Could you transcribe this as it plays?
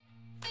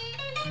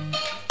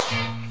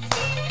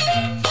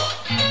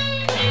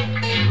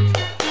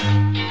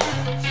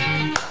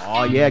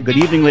Oh, yeah. Good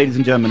evening, ladies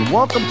and gentlemen.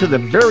 Welcome to the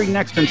very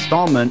next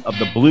installment of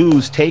the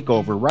Blues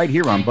Takeover right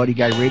here on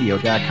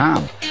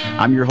BuddyGuyRadio.com.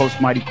 I'm your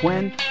host, Mighty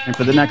Quinn, and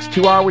for the next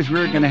 2 hours,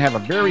 we're going to have a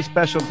very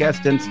special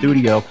guest in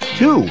studio,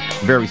 two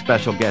very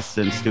special guests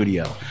in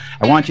studio.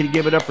 I want you to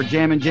give it up for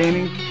Jam and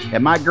Jamie,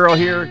 and my girl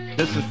here,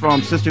 this is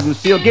from Sister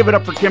Lucille. Give it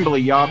up for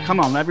Kimberly, y'all. Come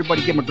on, everybody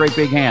give them a great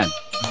big hand.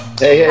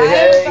 Hey, Hi,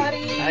 hey.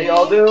 everybody. How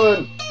y'all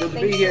doing? Good to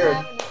be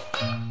here.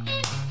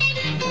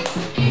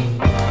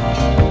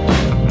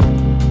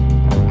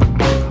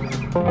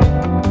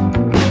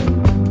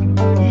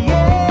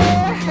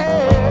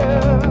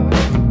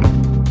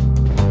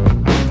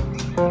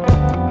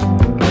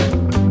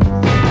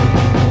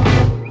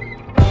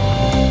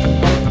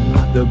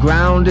 The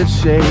ground it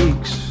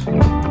shakes,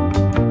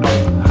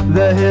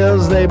 the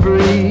hills they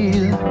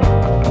breathe,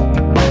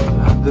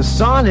 the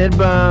sun it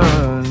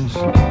burns,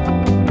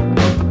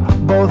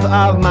 both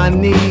of my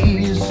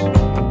knees,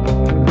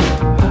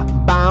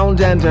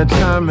 bound and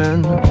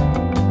determined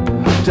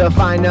to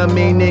find a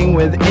meaning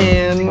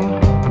within,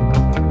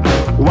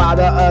 while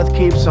the earth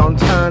keeps on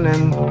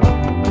turning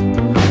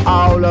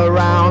all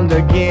around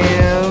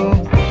again.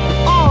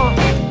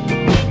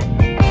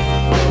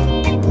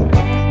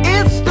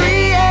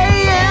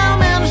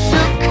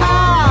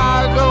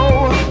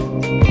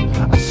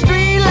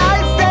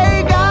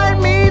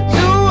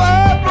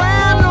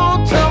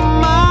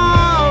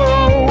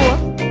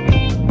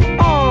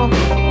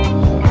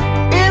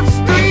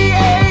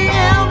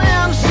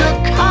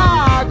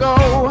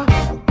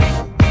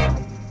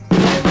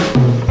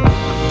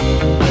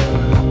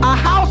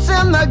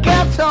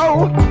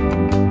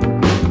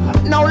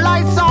 No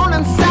lights on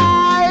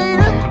inside,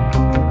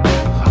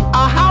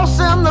 a house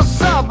in the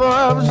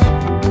suburbs.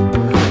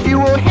 You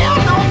will hear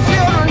no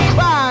children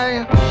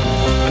cry,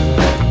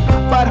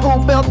 but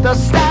who built the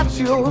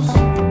statues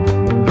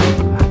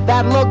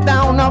that look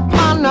down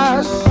upon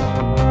us?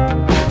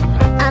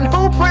 And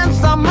who prints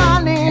the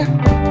money?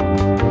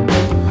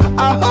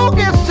 Who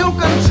gets to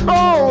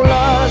control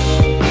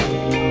us?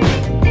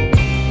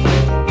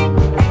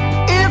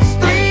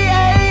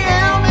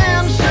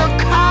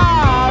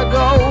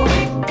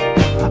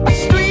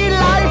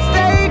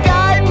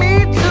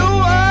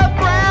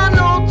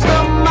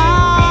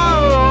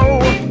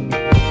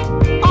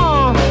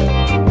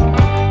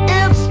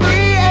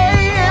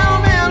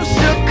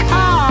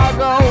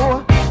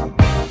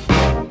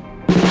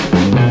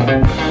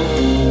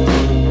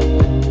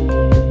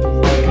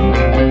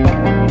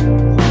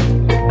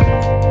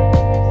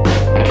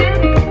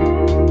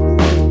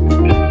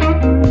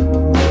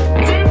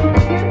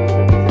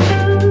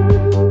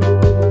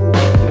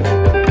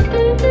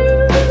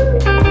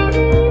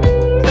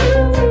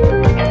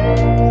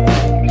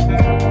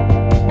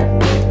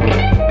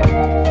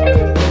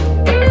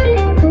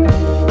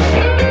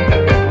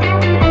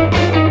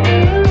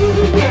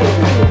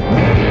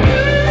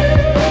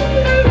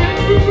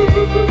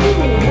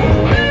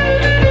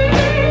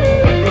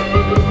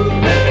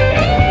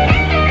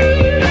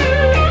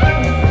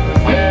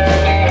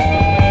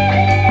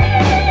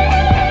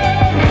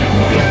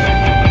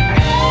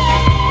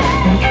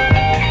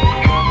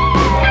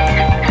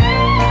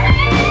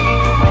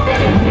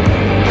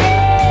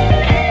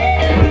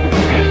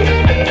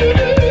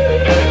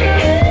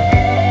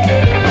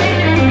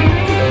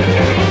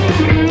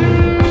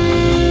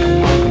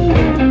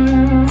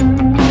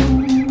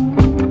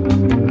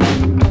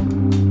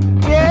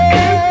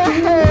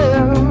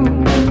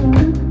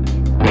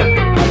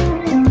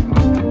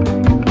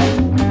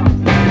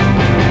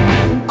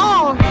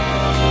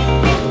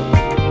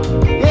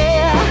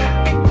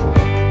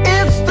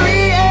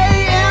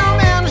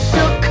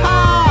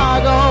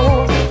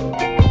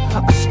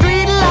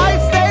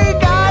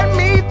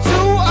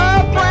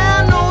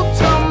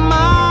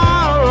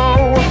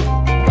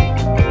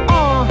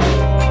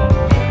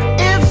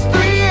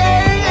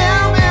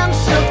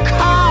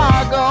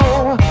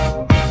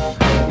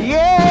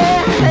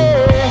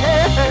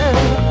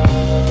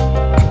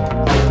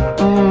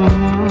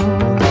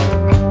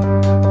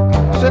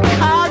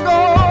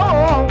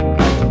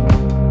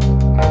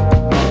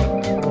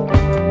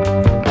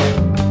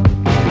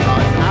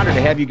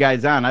 You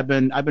guys on. I've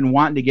been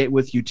wanting to get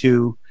with you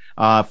two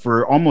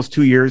for almost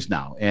 2 years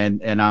now,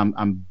 and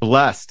I'm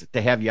blessed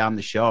to have you on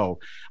the show.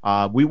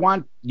 We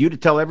want you to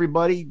tell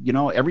everybody,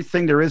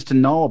 everything there is to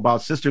know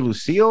about Sister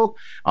Lucille,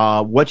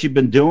 what you've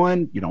been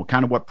doing,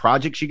 kind of what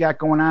projects you got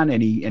going on,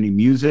 any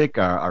music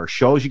or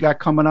shows you got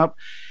coming up,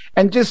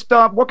 and just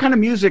what kind of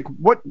music,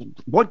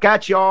 what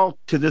got y'all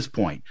to this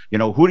point?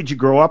 Who did you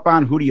grow up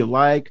on? Who do you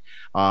like?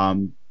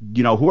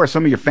 Who are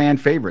some of your fan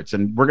favorites?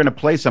 And we're going to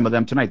play some of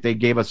them tonight. They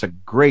gave us a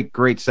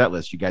great set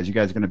list, you guys. You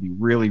guys are going to be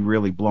really,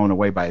 really blown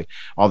away by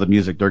all the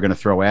music they're going to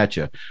throw at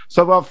you.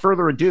 So without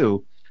further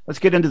ado, let's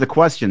get into the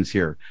questions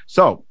here.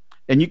 So,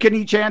 and you can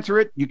each answer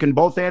it. You can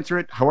both answer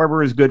it,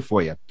 however is good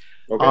for you.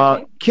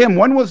 Okay. Kim,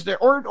 when was there,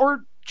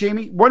 or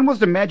Jamie, when was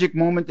the magic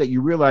moment that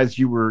you realized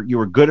you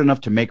were good enough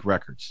to make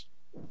records?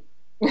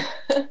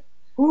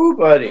 Ooh,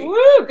 buddy.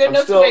 Woo, good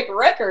enough to make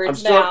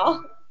records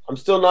now. I'm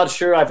still not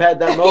sure I've had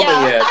that moment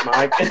yet,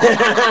 Mike.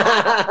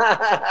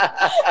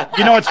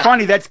 You know, it's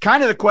funny. That's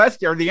kind of the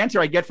question or the answer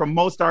I get from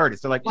most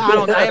artists. They're like,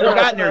 well, I haven't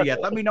gotten there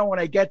yet. Let me know when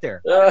I get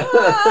there.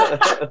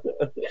 I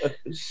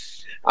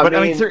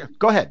mean,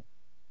 go ahead.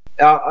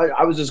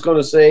 I was just going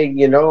to say,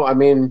 you know, I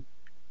mean,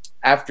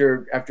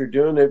 after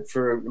doing it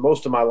for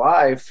most of my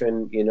life,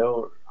 and, you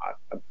know,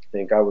 I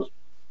think I was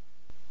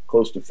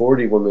close to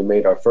 40 when we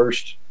made our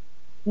first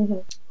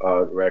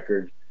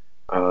record.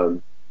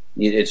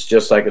 It's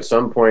just like at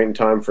some point in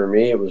time for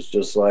me, it was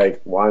just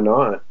like, why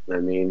not? I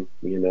mean,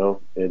 you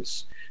know,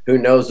 it's who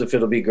knows if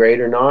it'll be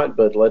great or not,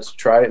 but let's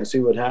try it and see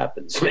what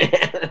happens, man.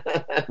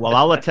 Well,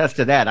 I'll attest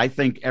to that. I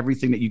think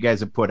everything that you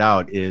guys have put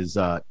out is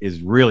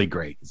really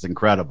great. It's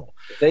incredible.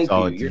 Thank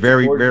you. It's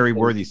very, very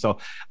worthy. So,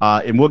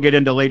 and we'll get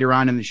into later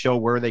on in the show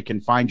where they can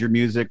find your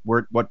music,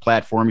 what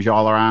platforms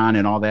y'all are on,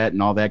 and all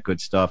that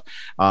good stuff.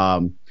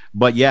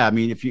 But yeah, I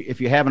mean,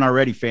 if you haven't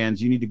already,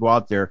 fans, you need to go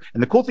out there.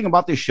 And the cool thing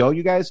about this show,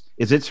 you guys,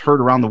 is it's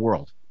heard around the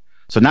world.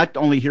 So not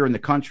only here in the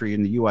country,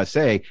 in the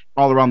USA,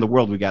 all around the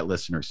world, we got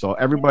listeners. So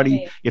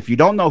everybody, if you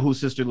don't know who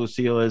Sister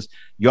Lucille is,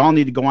 you all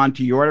need to go on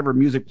to your whatever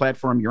music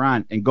platform you're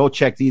on and go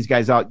check these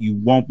guys out. You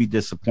won't be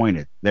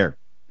disappointed. There,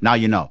 now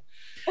you know.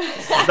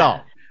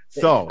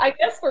 So I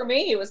guess for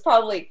me, it was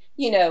probably,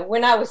 you know,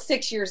 when I was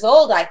 6 years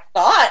old, I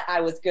thought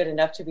I was good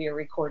enough to be a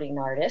recording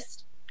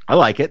artist. I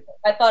like it.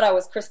 I thought I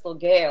was Crystal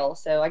Gayle,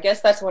 so I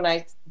guess that's when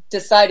I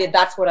decided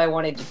that's what I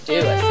wanted to do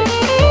at 6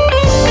 years old.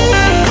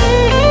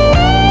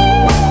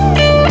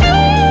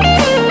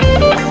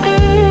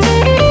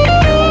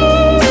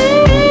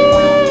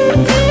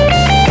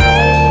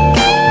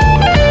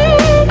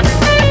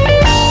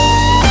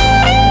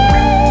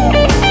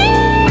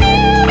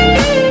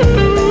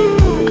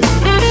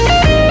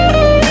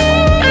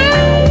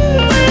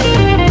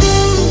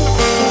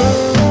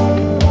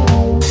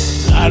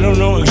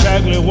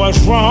 What's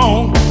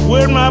wrong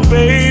with my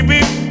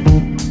baby?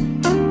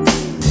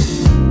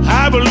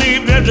 I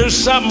believe that there's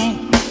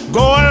something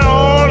going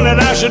on that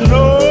I should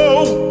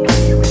know.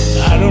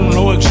 I don't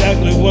know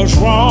exactly what's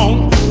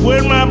wrong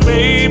with my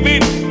baby.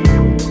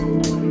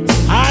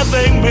 I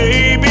think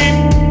maybe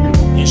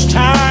it's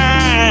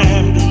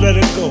time to let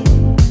it go.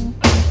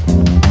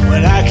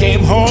 When I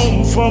came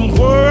home from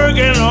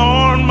working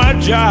on my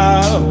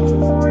job,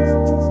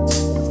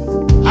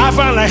 I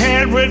found a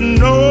handwritten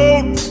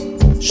note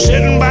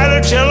sitting by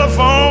the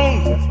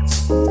telephone.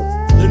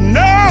 The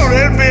note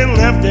had been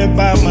left there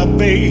by my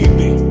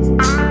baby,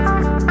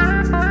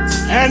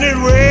 and it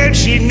read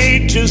she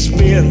need to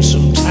spend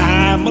some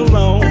time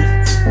alone.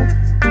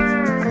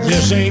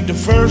 This ain't the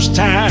first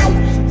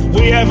time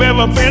we have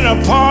ever been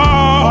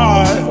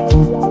apart,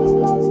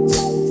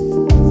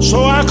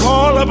 so I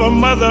called up her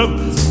mother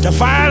to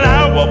find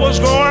out what was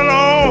going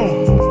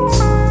on.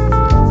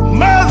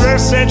 Mother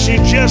said she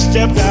just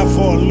stepped out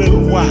for a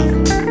little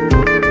while,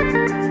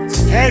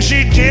 and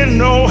she didn't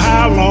know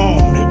how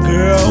long the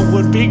girl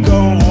would be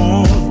gone.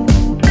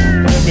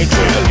 Let me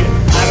tell you,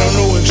 I don't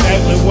know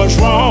exactly what's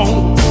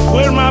wrong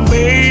with my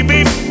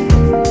baby.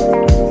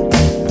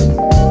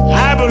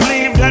 I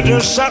believe that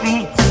there's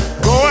something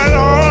going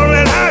on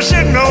that I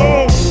should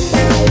know.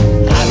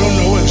 I don't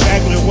know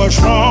exactly what's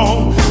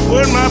wrong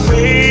with my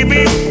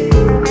baby.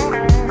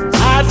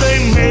 I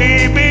think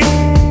maybe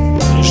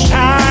it's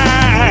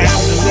time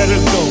to let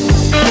it go.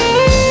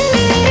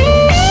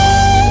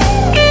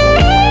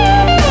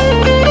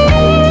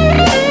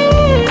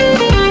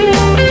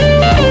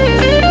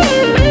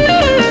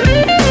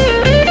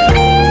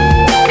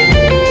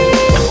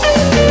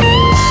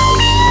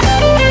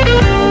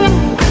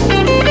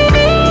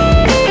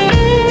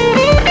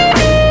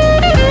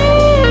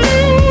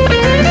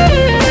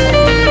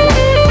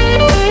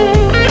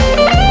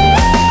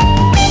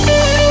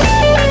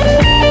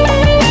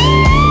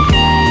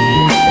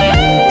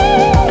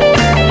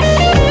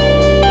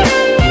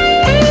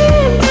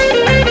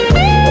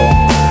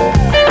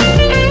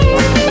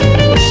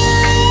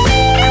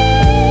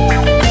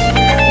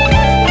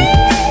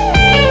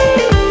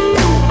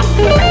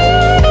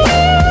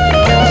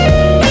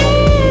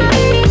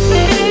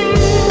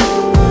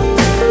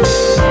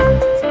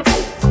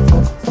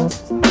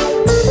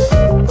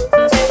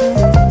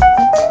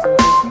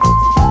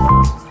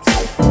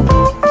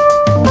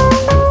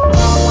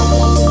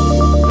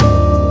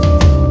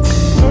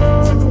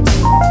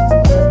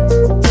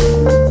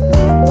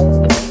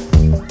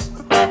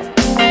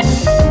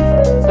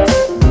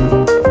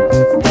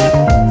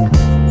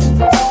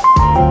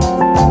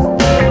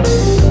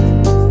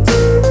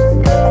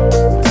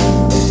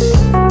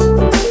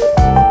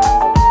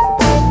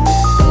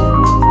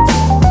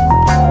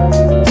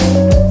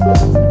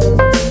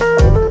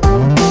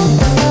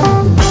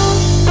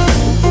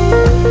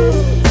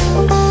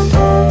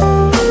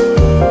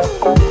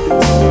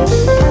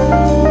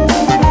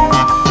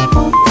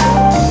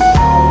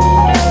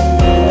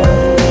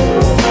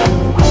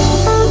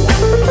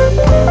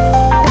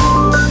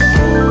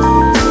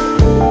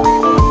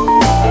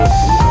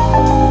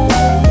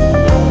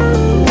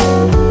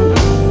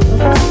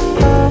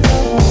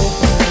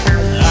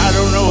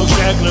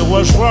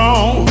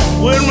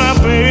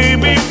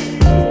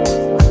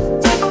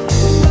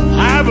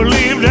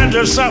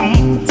 there's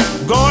something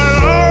going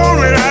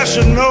on that I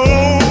should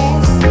know.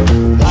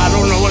 I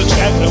don't know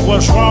exactly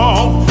what's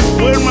wrong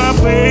with my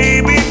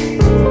baby.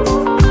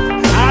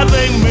 I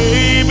think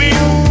maybe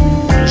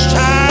it's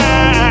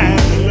time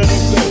to let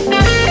it go.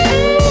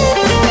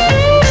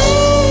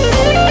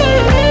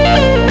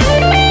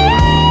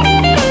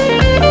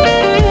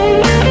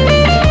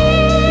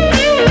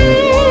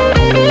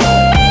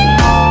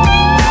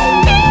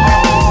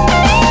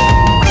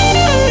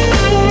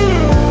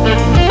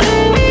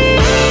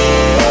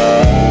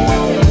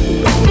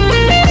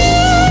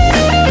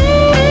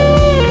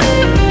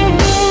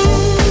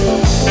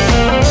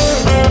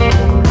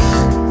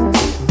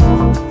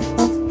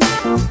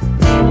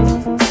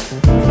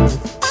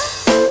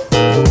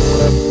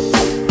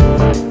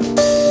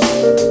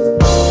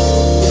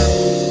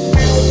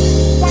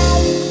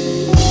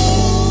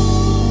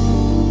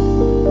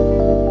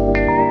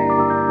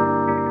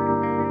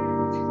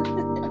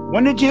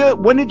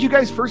 When did you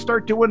guys first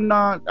start doing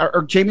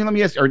or Jamie, let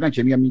me ask, or not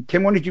Jamie, I mean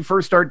Kim, when did you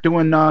first start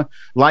doing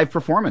live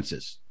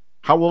performances?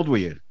 How old were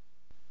you?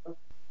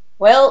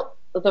 Well,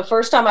 the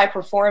first time I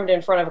performed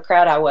in front of a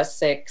crowd, I was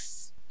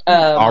 6.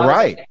 All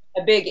right.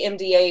 A big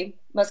MDA,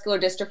 muscular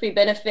dystrophy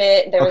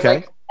benefit. There was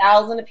like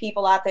 1,000 of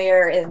people out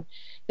there, and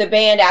the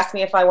band asked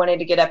me if I wanted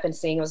to get up and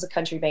sing. It was a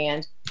country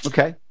band.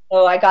 Okay.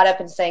 So I got up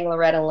and sang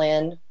Loretta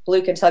Lynn,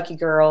 Blue Kentucky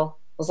Girl.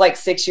 I was like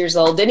 6 years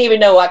old. Didn't even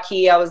know what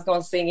key I was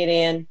going to sing it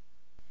in.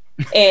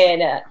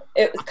 And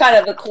it was kind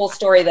of a cool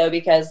story though,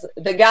 because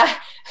the guy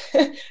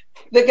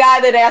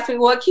that asked me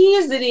what key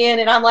is it in,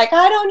 and I'm like,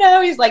 I don't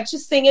know. He's like,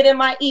 just sing it in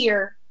my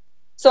ear.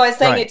 So I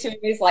sang it to him.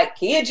 He's like,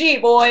 key of G,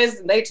 boys,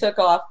 and they took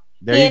off.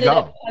 There he you ended go.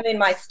 up becoming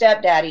my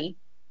stepdaddy,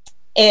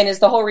 and is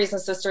the whole reason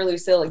Sister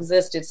Lucille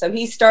existed. So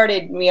he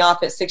started me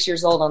off at 6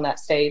 years old on that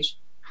stage,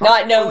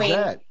 not knowing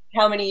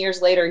how many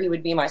years later he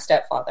would be my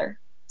stepfather.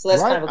 So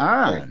that's kind of a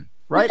cool story.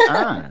 Right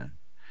on.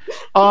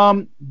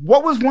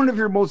 What was one of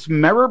your most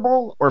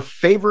memorable or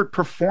favorite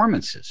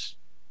performances?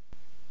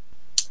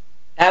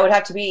 That would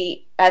have to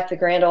be at the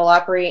Grand Ole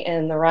Opry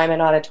in the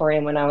Ryman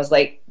Auditorium when I was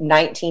like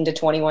 19 to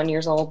 21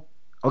 years old.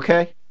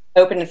 Okay.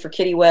 Opening for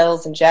Kitty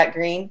Wells and Jack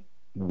Green.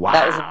 Wow.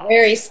 That was a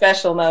very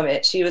special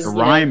moment. She was the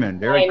Ryman,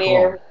 very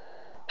cool.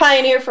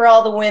 Pioneer for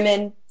all the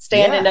women,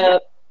 standing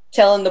up,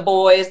 telling the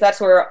boys.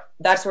 That's where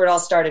it all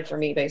started for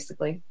me,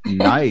 basically.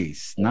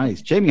 Nice.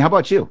 Jamie, how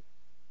about you?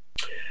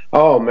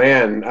 Oh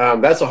man,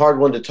 that's a hard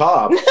one to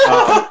top.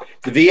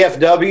 The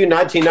VFW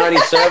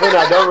 1997.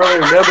 I don't really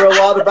remember a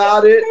lot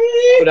about it,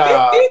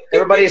 but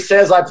everybody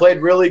says I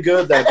played really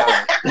good that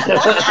night. His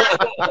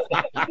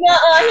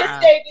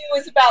debut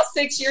was about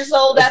 6 years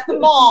old at the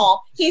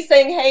mall. He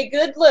sang "Hey,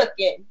 Good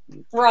Looking,"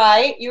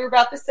 right? You were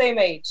about the same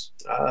age.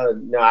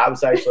 No, I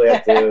was actually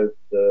at the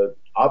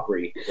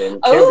Opry.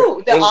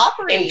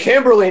 Opry in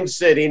Kimberling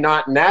City,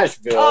 not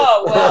Nashville.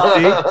 Oh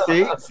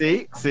well.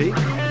 See.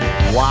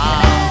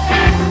 Wow.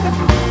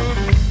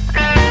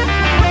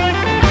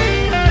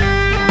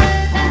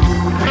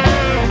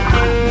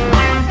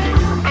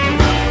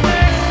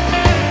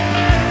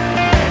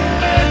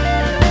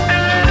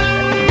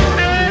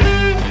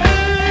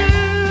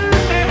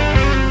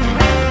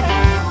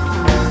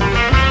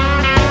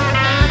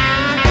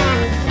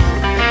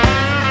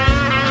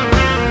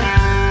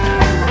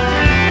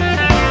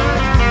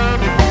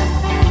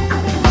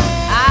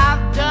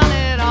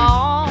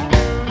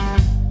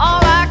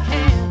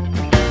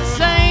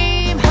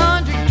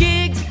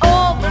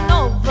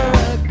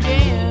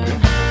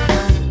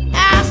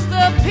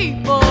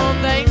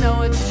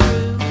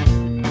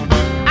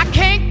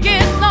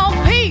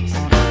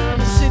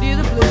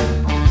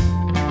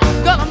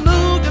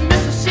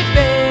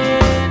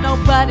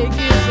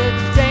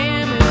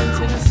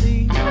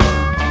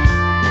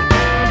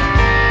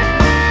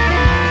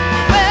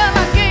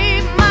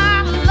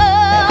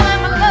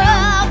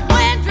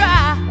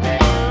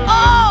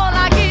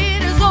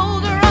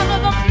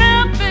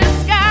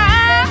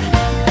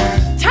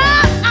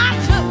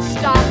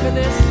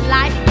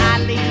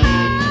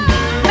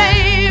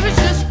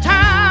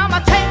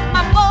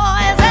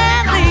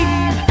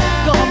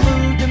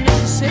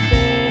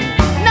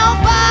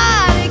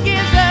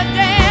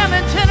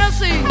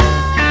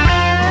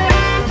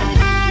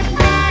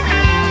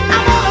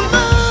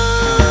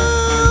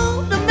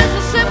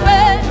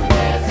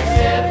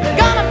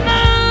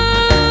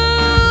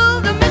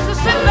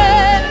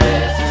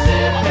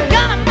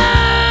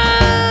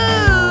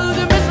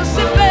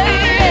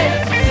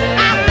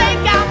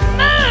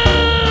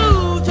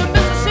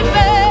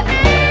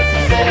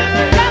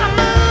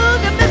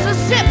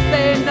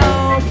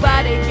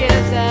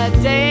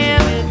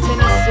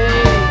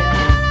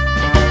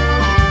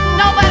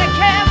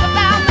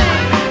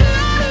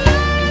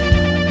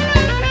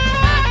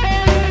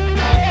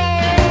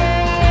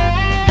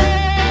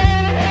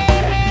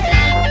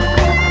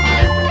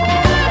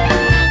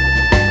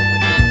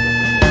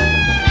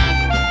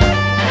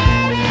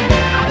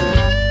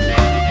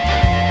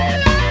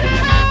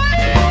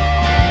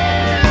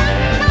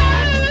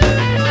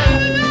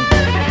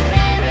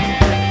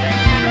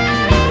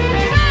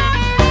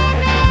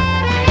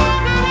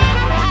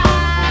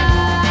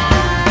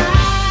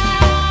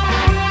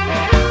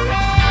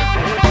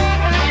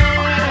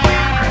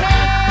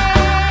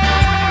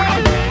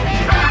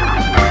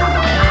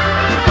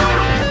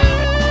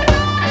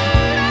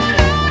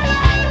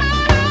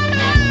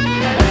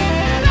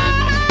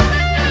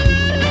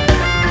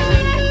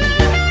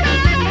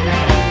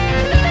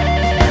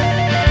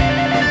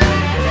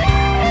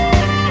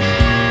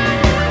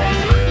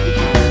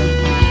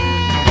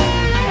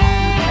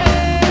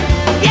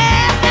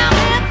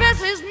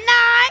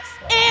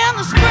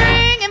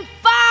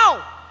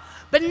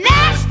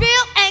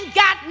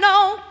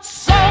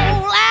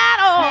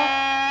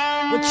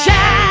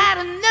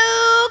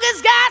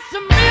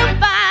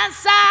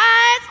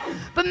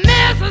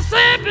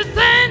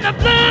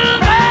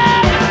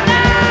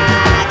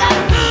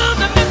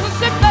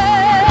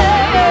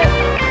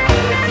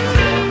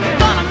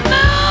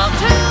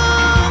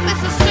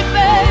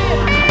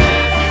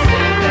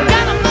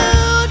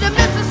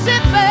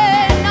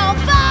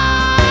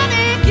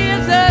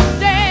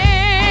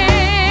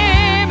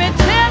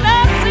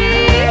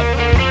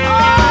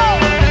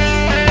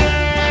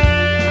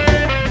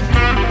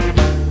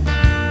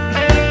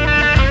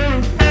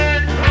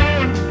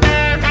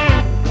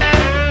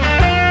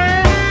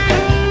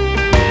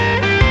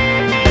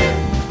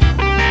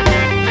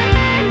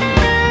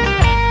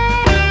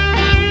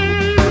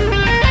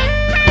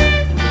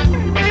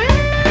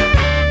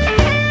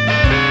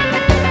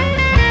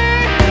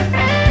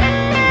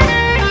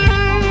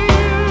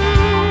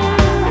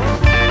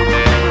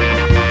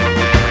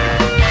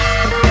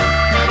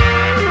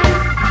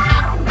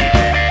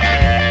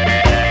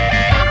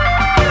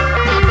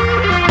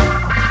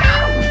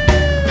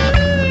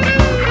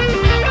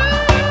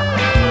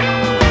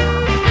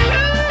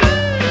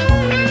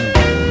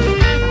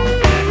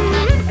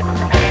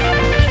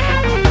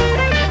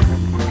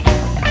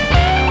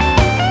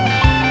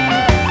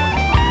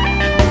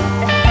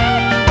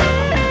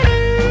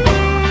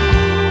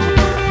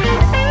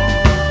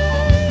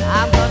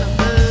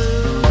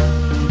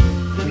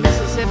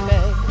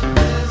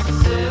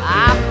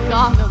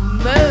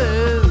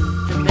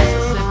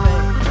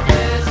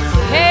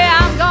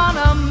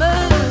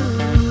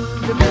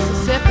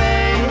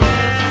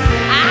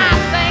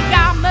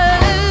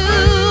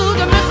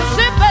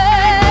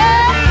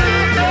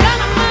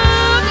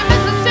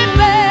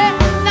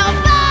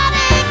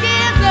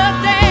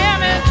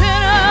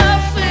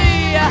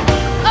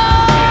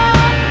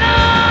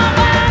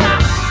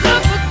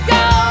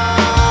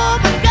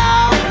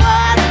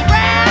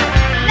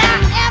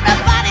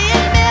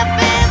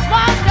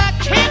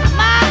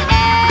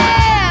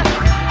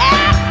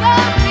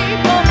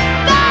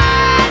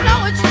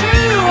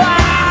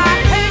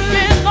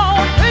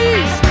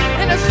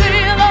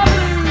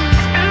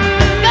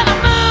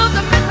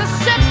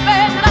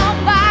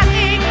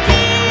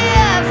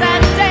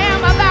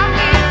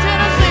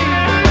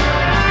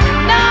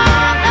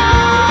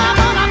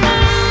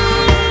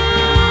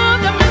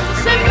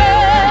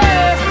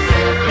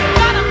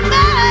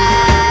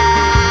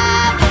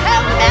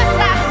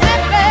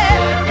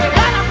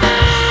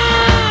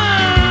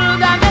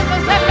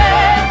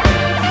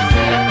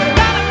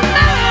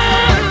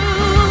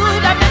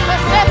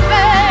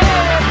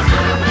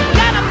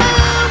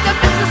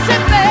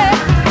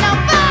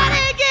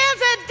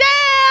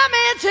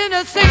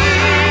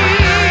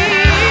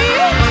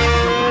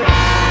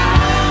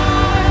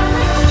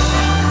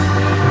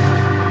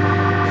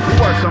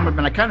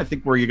 kind of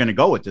think where you're going to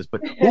go with this,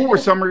 but who were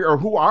some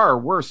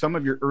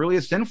of your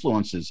earliest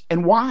influences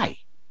and why?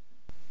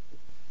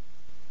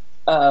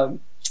 Well,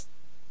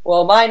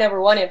 my number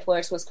one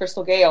influence was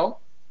Crystal Gayle.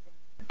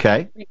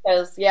 Okay.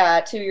 Because,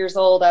 at 2 years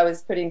old, I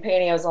was putting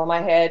pantyhose on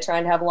my head,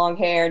 trying to have long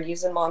hair, and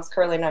using Mom's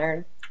curling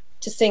iron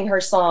to sing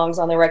her songs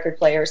on the record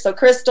player. So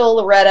Crystal,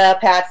 Loretta,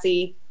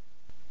 Patsy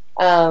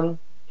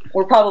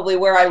were probably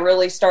where I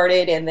really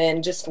started, and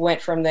then just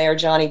went from there.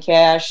 Johnny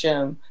Cash,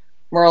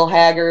 Merle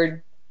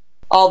Haggard,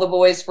 all the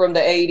boys from the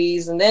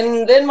 80s. And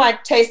then my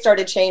taste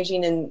started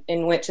changing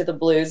and went to the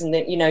blues. And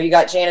then, you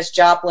got Janis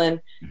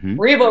Joplin,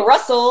 Reba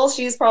Russell.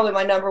 She's probably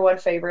my number one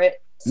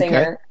favorite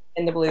singer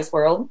in the blues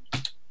world.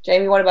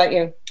 Jamie, what about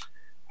you?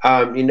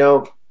 I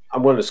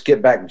want to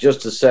skip back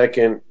just a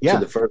second to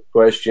the first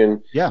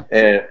question. Yeah.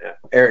 And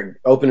Eric,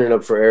 opening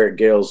up for Eric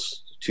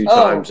Gales 2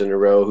 times in a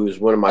row, who's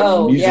one of my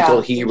musical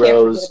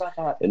heroes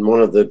and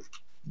one of the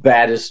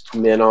baddest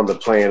men on the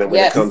planet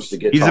when it comes to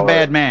guitar. He's a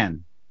bad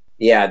man.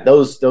 Yeah,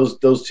 those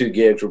 2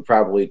 gigs were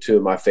probably 2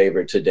 of my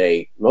favorite to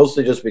date.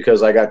 Mostly just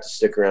because I got to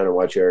stick around and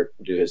watch Eric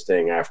do his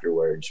thing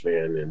afterwards,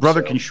 man. And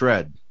Brother can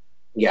shred.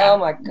 Yeah. Oh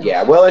my God.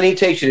 Yeah. Well, and he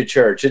takes you to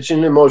church. It's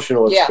an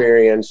emotional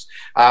experience.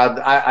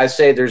 I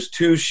say there's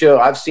 2 shows.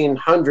 I've seen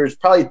hundreds,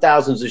 probably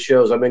thousands of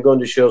shows. I've been going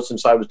to shows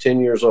since I was 10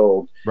 years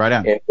old. Right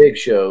on. And big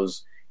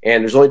shows.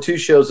 And there's only 2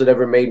 shows that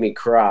ever made me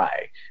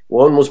cry.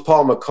 One was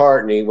Paul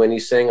McCartney when he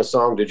sang a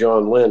song to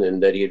John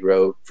Lennon that he had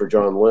wrote for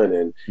John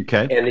Lennon.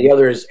 Okay. And the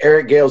other is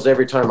Eric Gales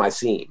Every Time I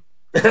See Him.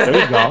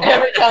 There you go.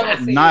 Every time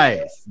I see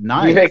nice.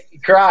 He makes me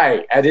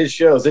cry at his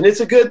shows. And it's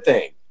a good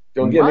thing.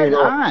 Don't get me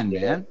wrong.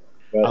 Man.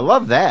 But, I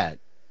love that.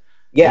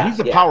 Yeah. And he's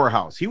a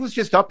powerhouse. He was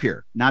just up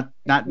here not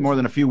more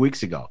than a few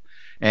weeks ago.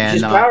 And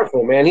he's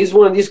powerful, man. He's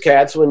one of these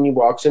cats. When he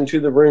walks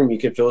into the room, you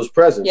can feel his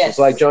presence. Yes. It's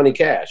like Johnny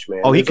Cash,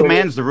 man. Oh, he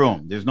commands the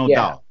room. There's no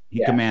doubt.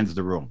 He commands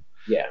the room.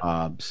 Yeah.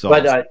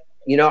 But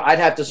I'd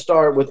have to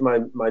start with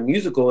my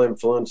musical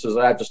influences.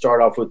 I have to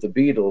start off with the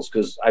Beatles,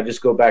 because I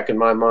just go back in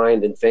my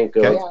mind and think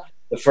of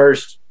the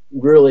first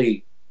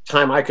really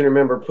time I can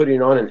remember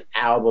putting on an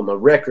album, a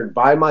record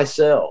by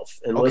myself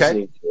and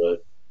listening to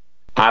it.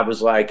 I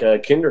was like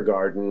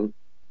kindergarten.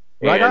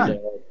 Right on.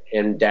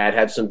 And Dad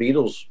had some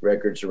Beatles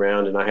records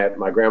around, and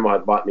my grandma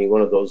had bought me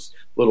one of those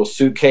little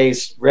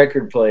suitcase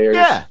record players.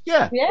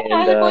 Yeah. And,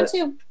 I had one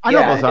too. I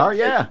know those are.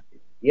 Yeah.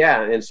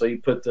 Yeah, and so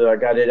I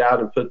got it out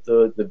and put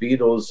the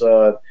Beatles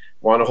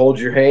 "Want to Hold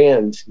Your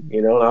Hand,"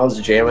 and I was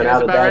jamming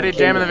out of that. Ready to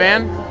jam in the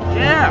van?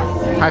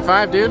 Yeah. High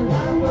five, dude.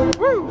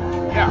 Woo!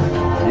 Yeah.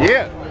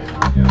 Yeah.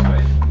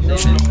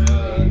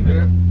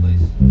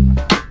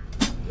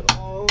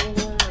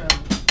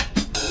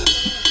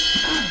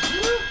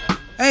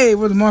 Hey,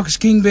 we're the Marcus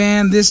King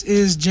Band. This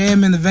is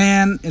Jam in the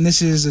Van, and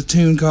this is a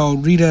tune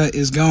called Rita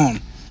Is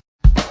Gone.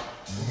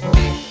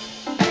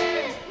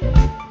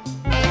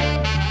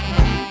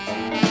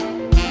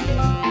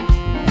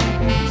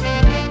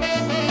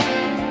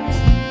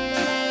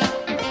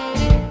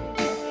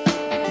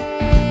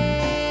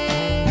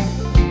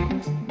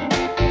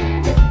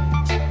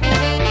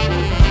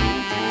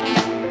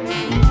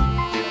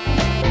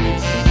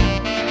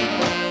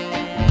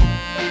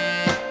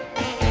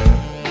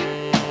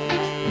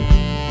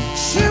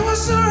 She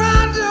was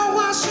surrounded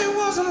while she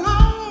was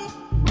alone.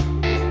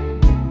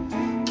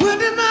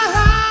 Went in my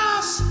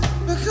house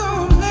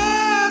because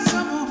last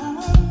of her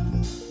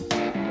home.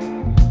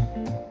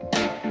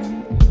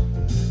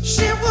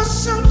 She was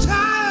so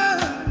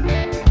tired,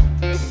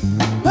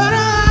 but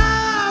her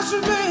eyes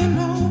remained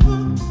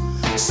open.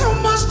 So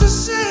much to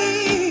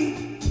say,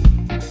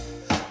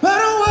 but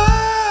her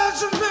words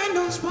remained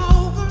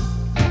unspoken.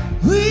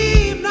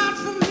 Weep not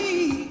for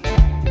me,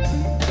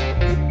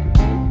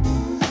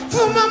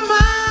 for my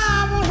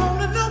mind will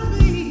hold no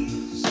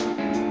peace.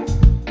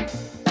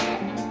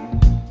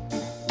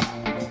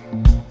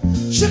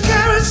 She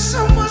carried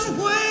so much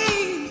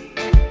weight,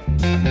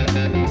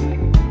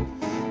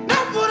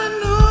 nobody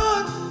knew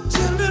it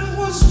till it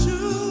was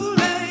too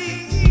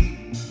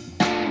late.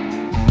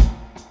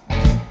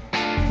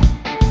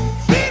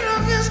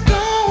 Freedom is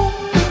gone,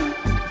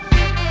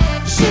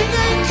 she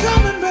ain't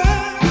coming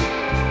back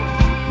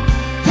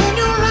in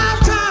your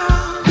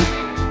lifetime.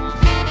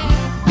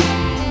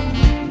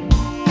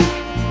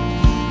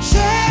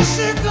 Said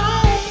she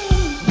gone,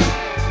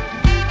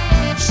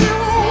 she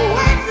won't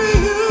wait for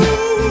you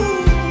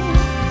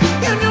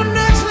in your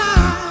next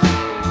life.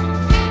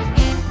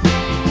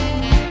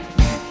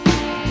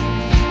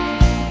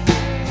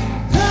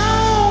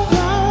 Gone,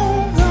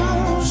 gone,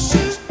 gone,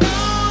 she's gone.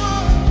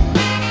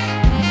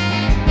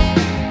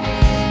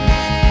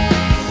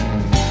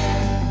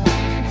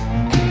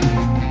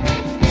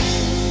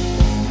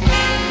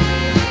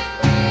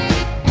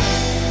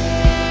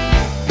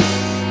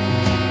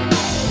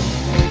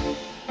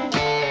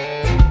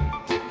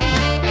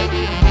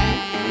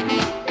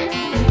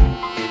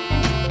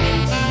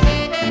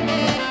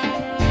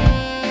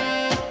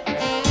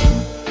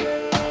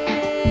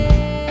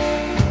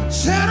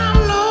 Said I'm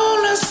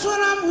lonely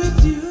when I'm with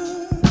you.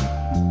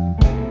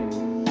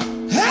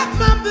 At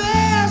my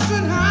best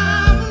when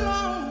I'm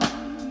alone.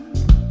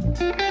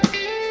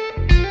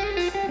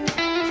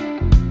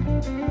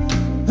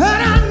 But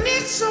I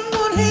need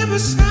someone here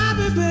beside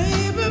me,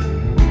 baby.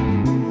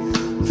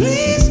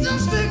 Please don't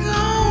stay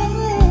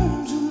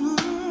gone too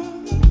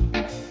long.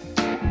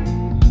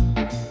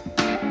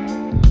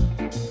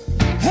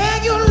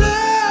 And your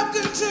love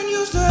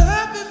continues to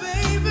hurt me,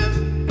 baby.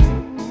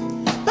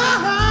 My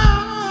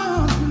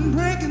heart's been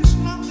breaking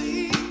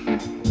slowly.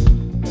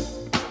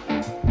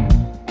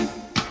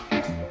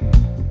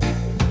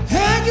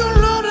 And your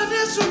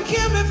loneliness will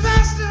kill me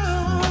faster.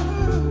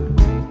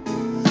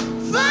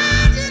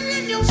 Find it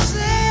in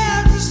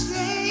yourself to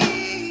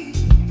stay.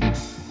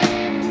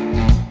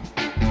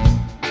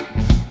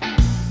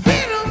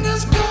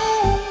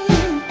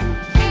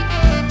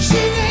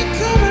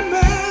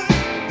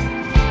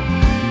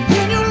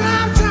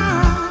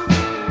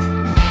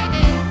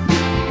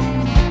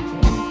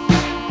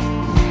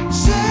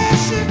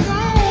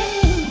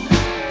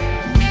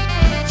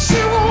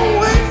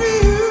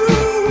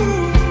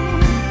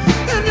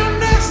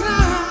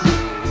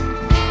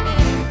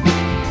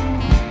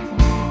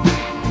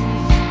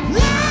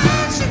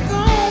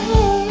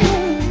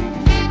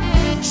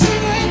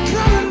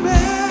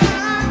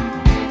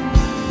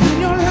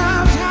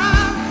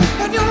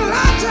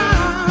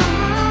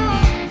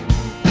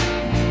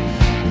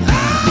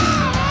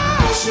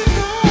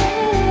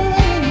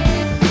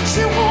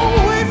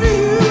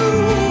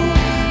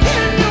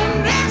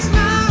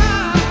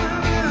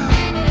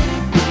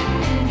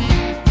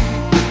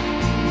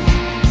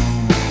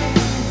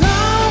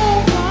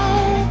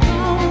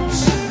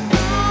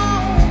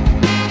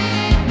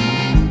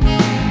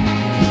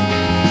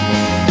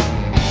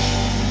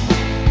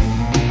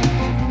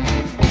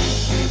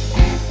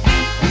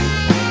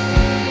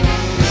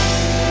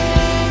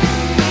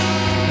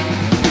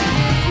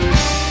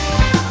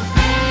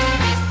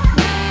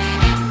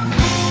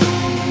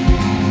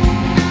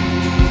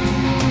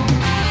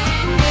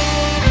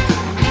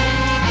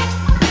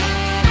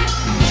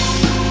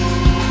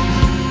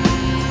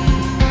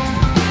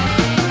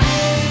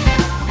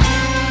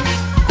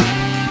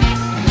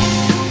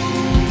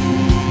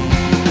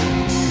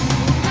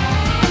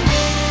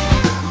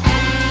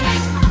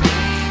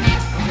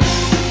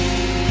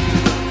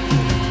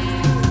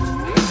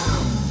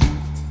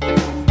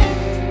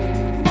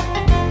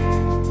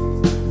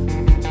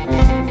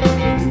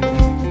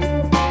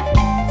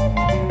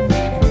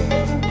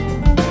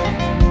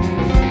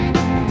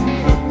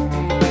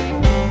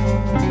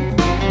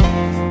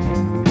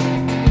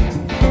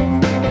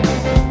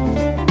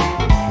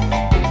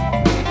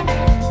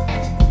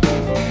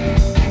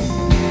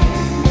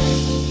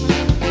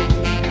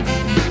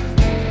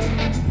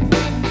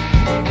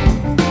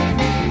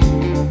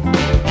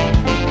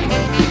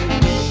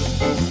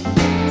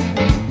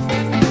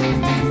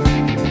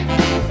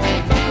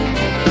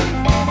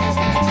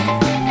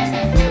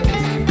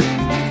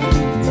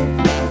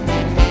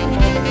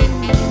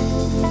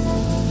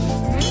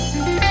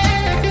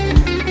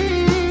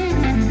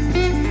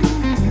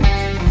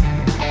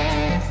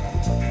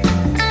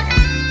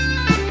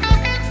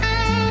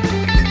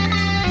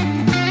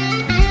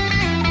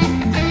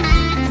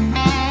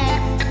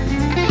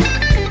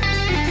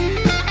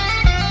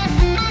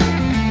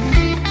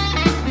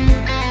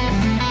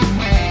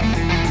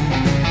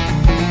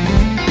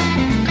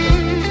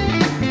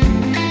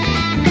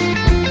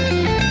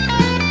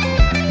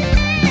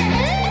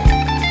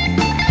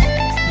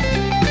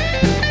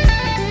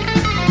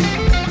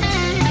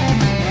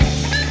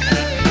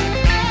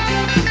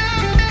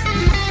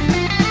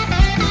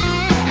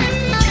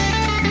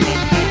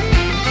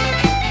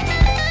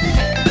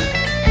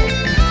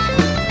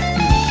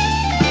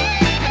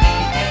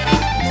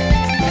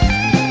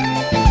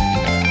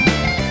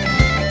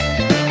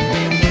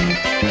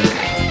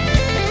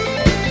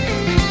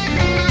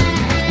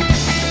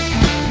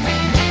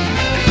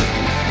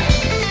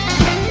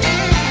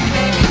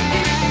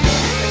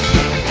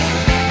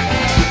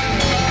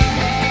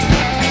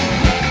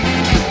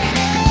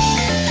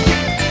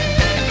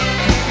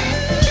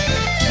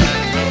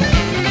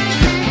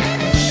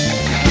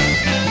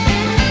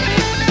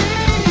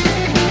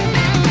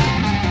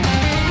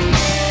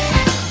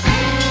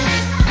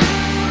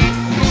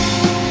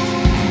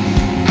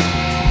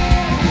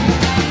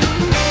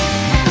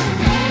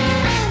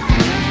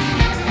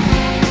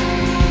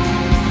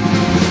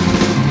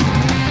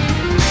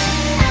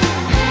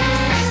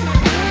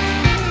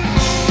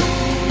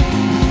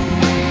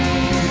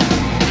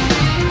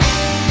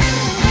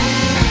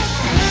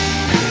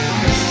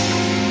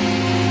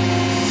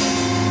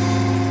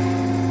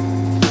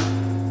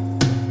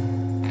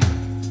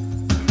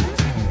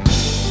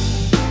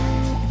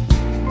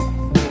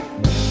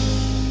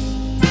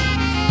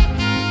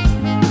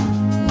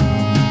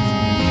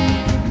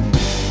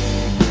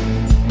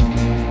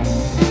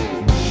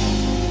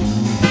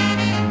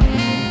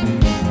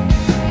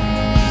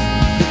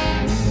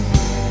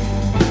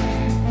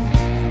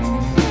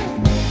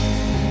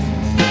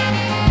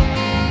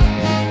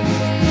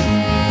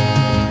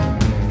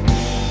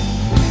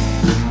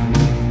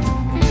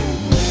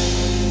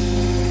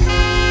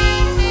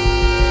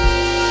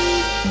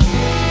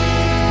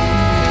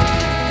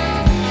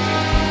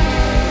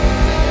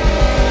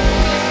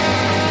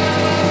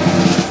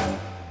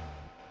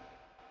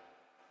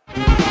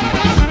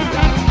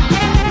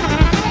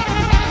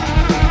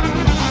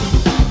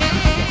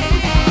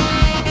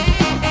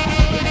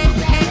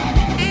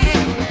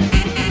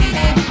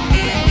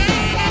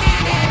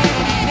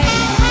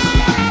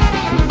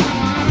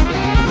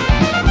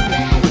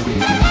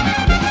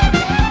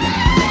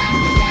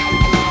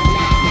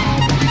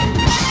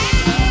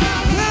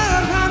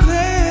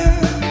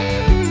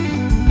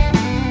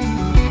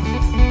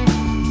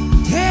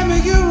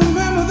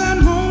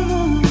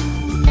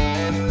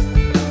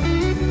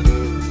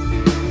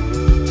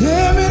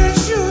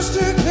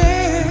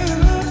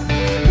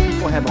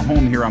 have a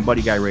home here on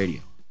Buddy Guy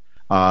Radio.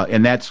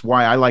 And that's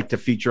why I like to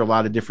feature a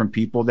lot of different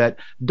people that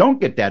don't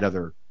get that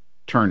other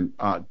turn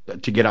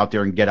to get out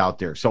there and get out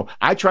there. So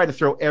I try to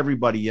throw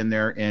everybody in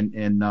there,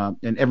 and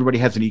everybody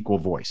has an equal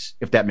voice,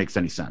 if that makes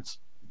any sense.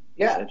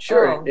 Yeah,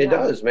 sure, it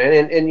does,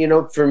 man. And you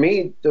know, for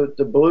me,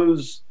 the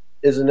blues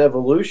is an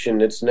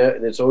evolution.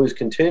 It's always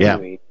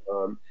continuing.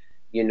 Yeah.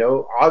 You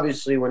know,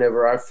 obviously,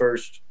 whenever I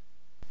first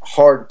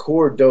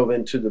hardcore dove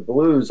into the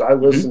blues, I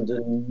listened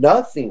to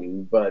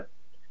nothing but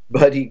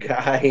Buddy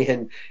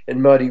Guy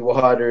and Muddy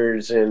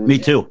Waters and me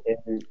too,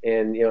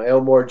 and you know,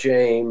 Elmore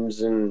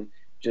James and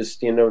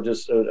just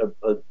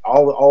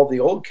all the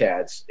old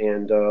cats.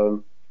 And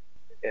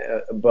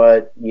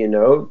but you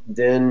know,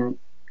 then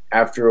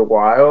after a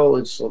while,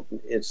 it's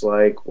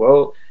like,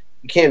 well,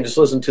 you can't just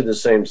listen to the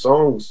same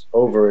songs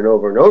over and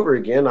over and over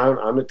again.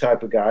 I'm the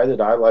type of guy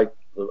that I like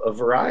a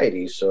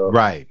variety. So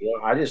right, you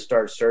know, I just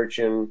start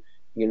searching,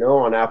 you know,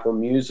 on Apple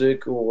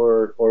Music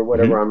or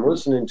whatever I'm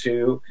listening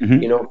to,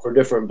 you know, for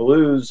different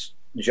blues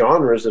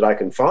genres that I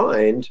can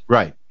find.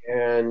 Right.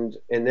 And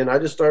then I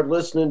just start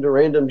listening to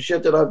random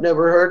shit that I've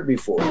never heard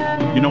before.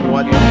 You know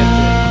what?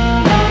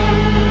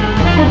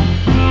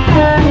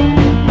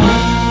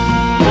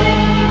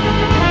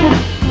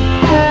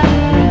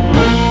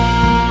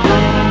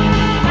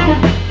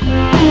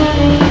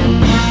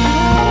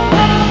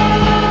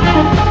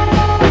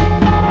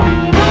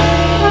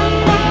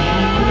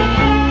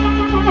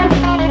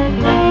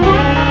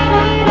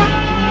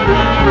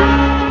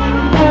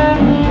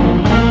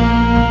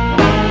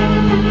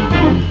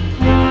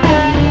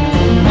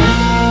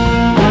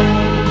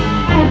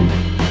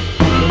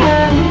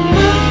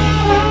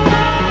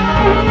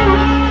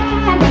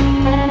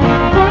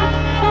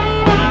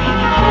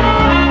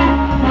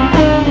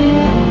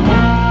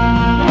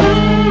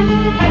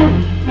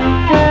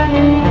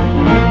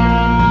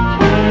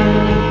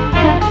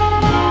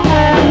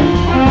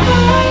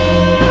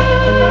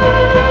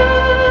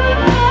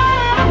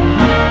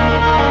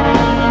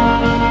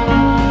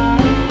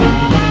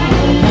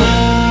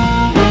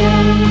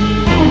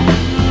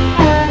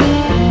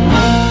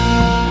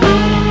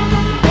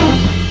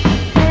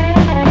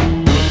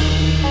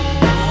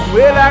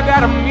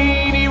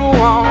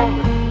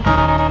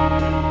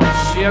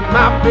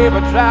 My baby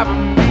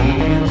driving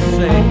me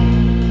insane.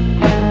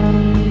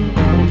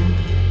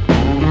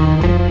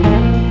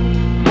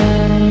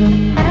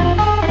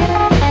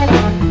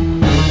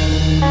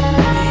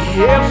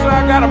 Yes,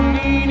 I got a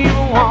mean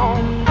evil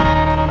woman.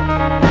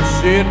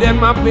 Said that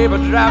my baby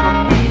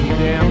driving me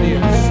damn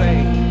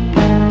insane.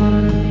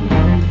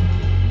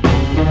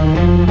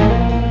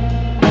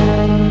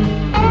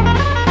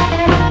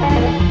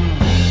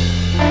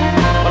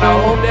 But I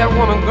hope that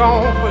woman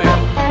gone forever.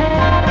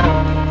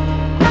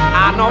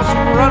 I know she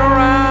run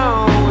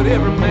around with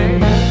every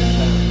man.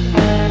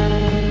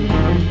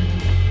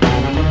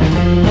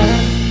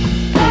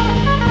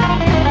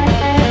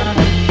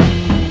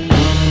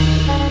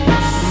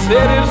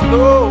 Said it's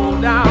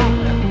low down.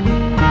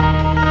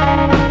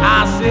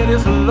 I said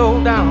it's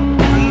low down,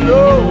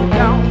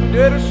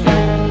 dirty shit.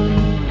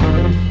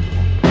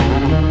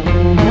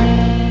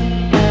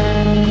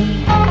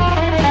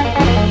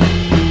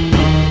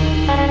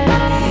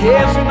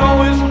 Yes, you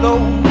know it's low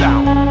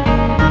down.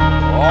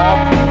 All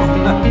people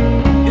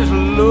is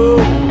low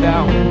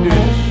down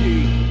dirty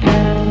shit.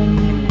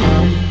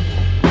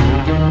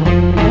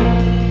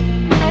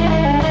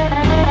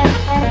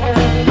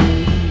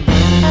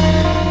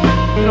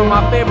 You know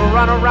my baby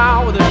run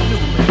around with a new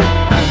man.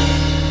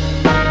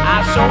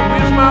 I so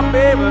wish my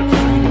baby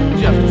treated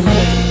just the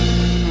same.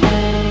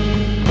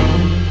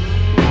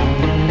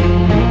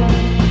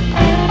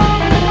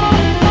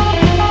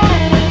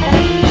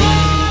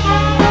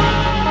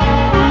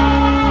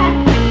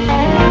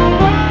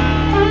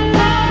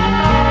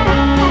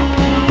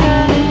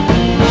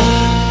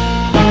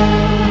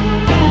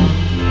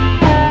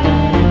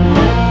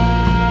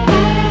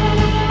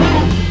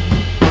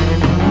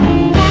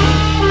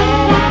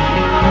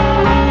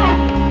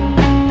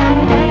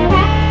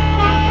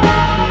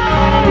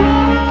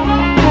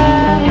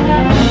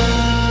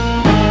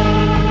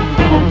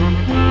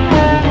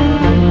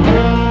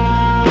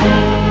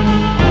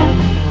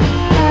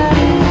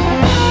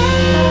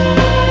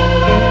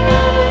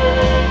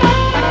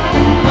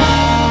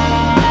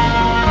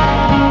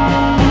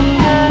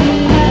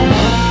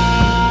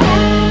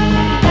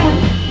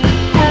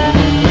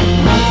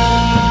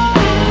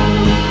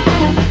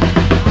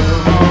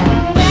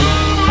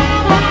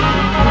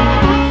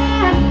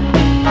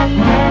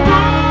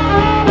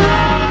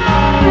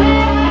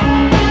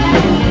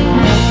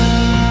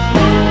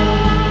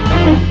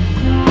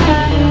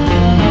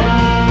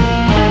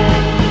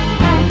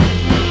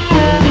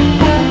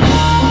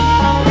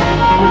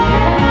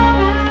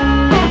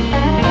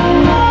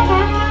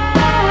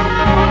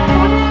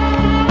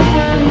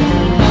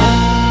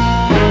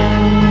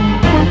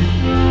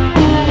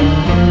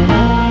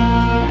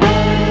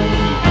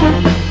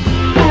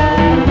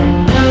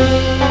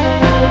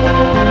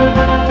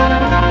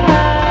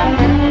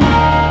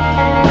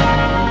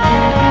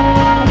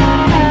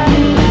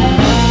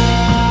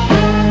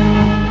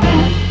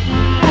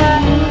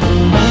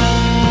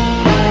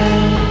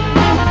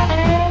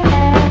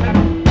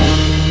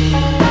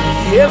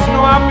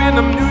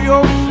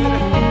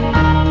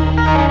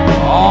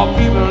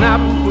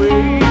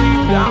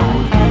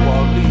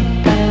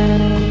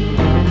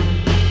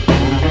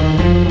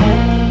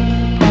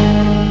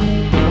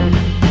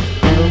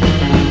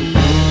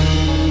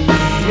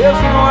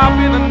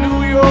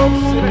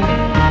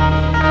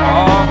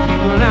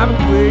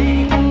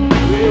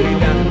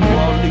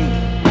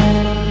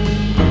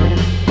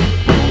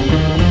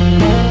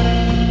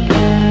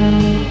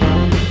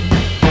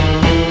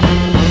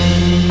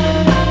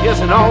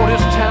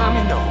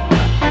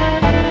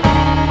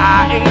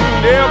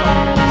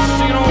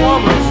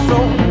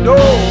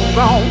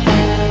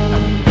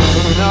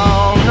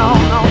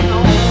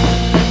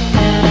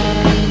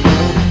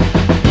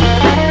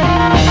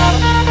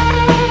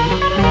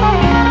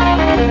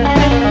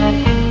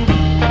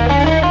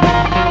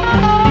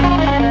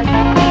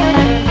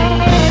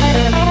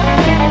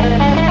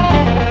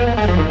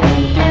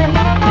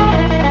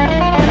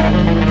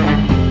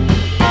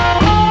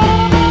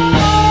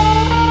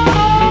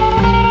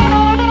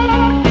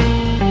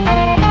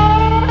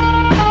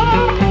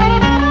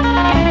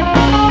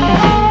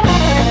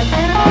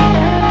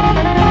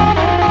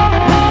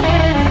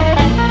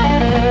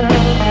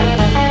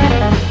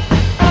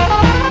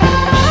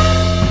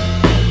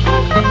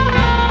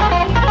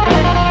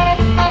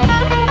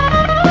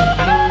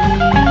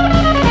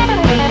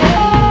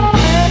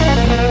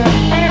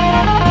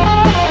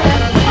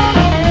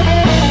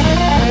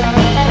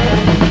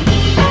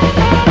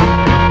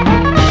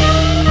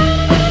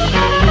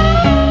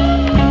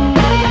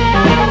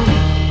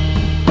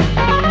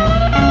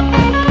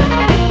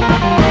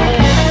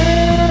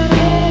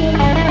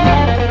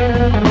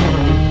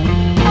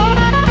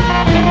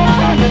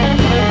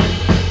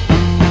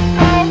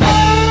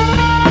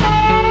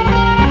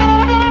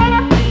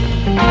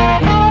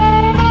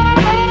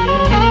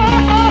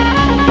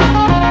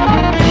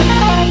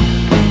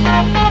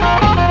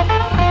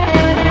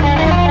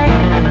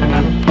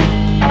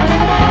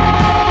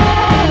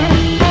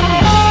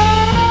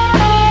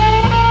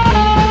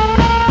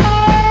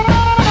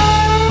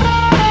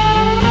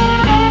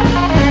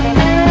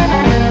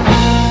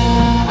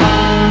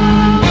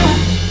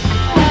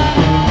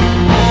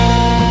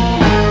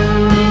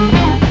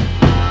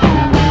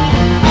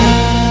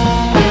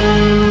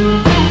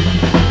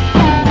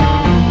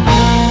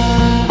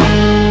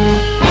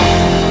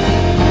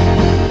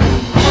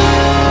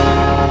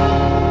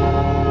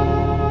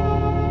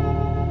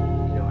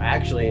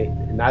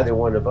 neither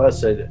one of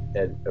us at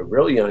a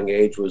real young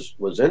age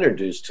was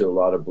introduced to a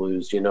lot of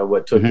blues. You know,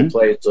 what took the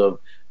place of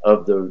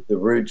the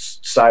roots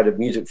side of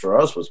music for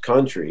us was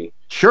country.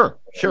 Sure.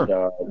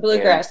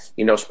 Bluegrass. And,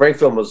 you know,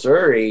 Springfield,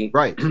 Missouri,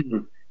 Right.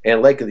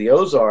 and Lake of the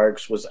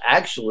Ozarks was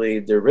actually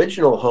the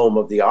original home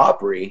of the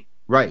Opry.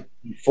 Right.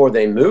 Before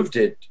they moved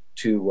it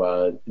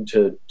to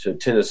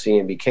Tennessee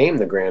and became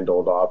the Grand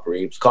Ole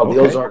Opry. It was called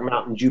the Ozark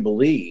Mountain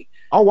Jubilee.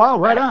 Oh, wow.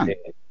 Right on.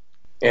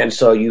 And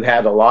so you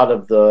had a lot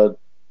of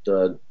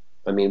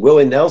I mean,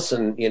 Willie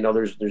Nelson, you know,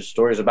 there's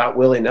stories about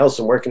Willie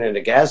Nelson working at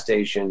a gas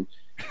station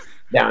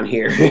down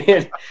here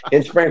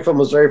in Springfield,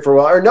 Missouri for a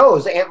while. Or no, it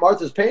was Aunt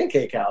Martha's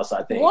Pancake House,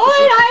 I think. What?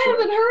 I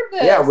haven't heard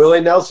this. Yeah,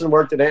 Willie Nelson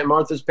worked at Aunt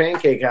Martha's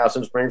Pancake House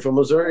in Springfield,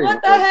 Missouri.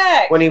 What the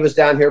heck? When he was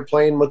down here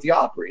playing with the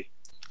Opry.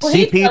 Well,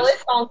 he'd sell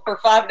his songs for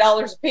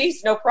 $5 a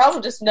piece, no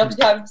problem, just enough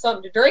to have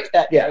something to drink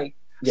that day.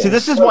 Yeah. See,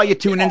 this is why you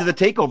tune into the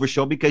Takeover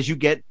Show, because you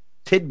get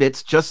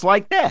tidbits just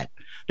like that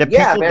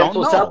people don't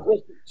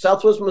know.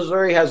 Southwest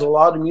Missouri has a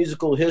lot of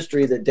musical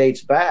history that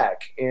dates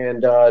back,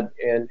 and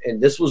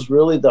this was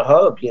really the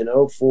hub, you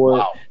know,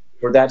 for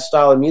that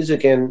style of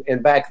music.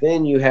 And back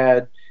then you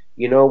had,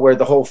 you know, where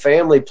the whole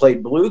family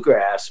played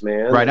bluegrass,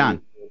 man. Right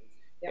on.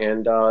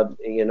 And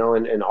you know,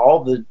 and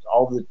all the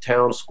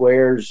town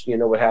squares, you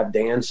know, would have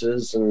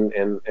dances,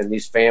 and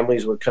these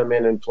families would come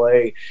in and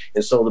play.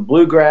 And so the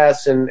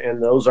bluegrass and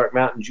the Ozark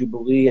Mountain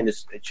Jubilee, and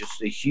it's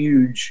just a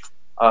huge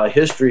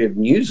history of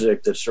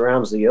music that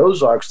surrounds the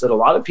Ozarks that a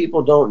lot of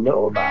people don't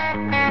know about.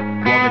 Well,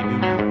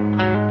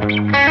 they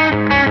do now.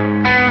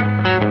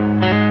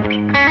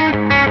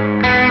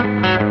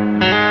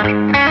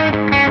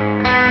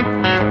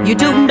 You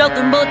do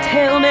nothing but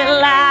tell me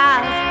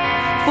lies,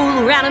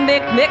 fool around and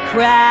make me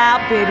cry,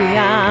 baby,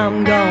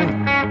 I'm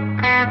gone.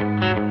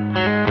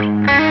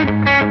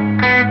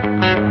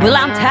 Well,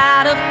 I'm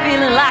tired of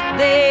feeling like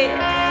this,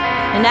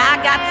 and I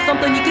got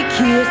something you could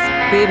kiss,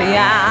 baby,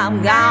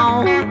 I'm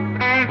gone.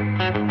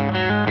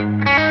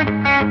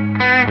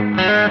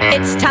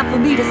 It's time for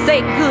me to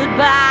say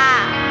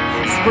goodbye,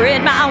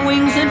 spread my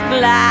wings and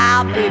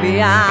fly,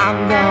 baby,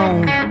 I'm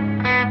gone.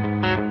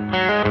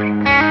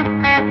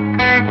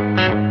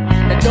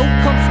 Now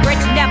don't come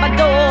scratching at my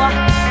door,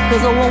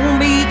 'cause I won't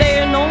be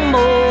there no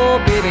more,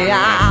 baby,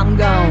 I'm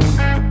gone.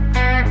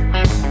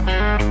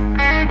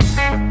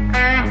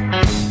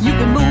 You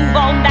can move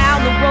on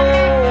down the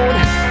road,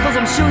 'cause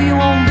I'm sure you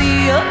won't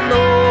be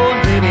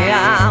alone, baby,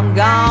 I'm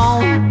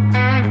gone.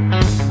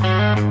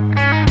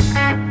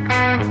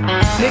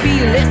 Maybe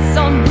your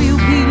lesson will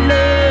be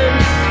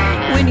learned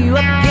when you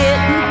up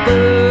getting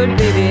burned,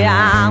 baby,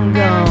 I'm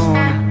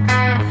gone.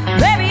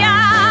 Baby,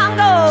 I'm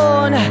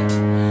gone.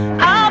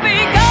 I'll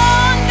be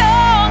gone,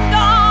 gone,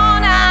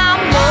 gone. I'm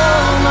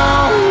gone,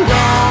 gone,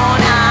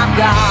 gone. I'm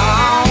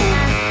gone.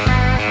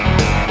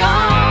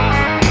 Gone.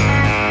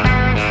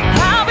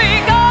 I'll be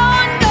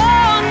gone,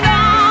 gone,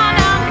 gone.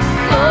 I'm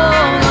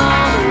gone,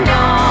 gone,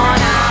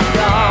 gone. I'm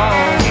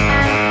gone.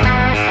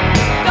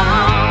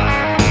 Gone.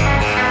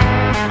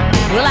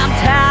 Well, I'm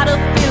tired of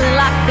feeling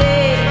like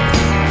this,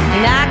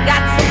 and I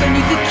got something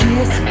you could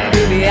kiss,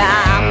 baby,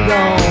 I'm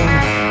gone.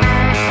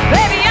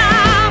 Baby,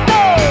 I'm gone.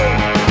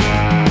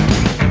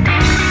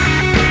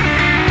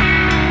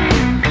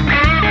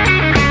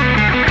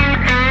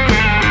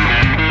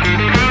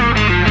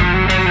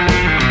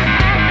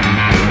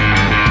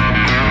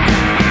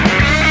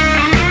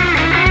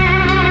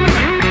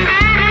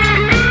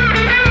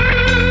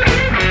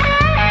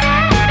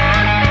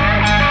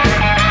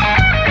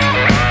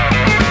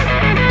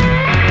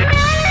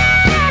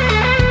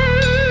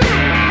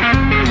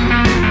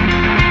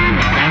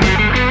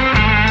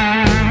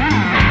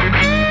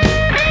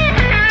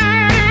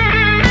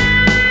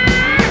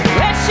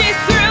 When she's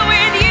through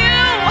with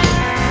you,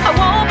 I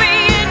won't be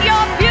in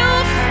your view,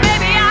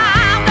 baby,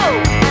 I'm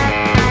gone.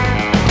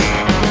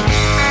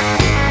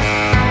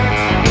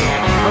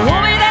 I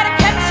won't be there to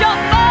catch your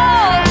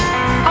fall,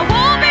 I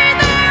won't be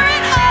there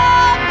at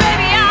all,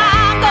 baby,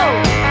 I'm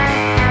gone.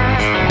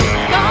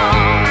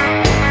 Gone.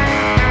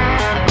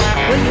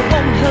 Well, you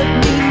won't hurt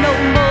me no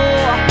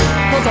more,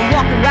 'cause I'm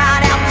walking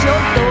right out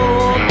your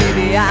door,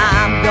 baby,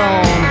 I'm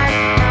gone.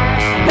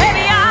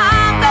 Baby,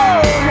 I'm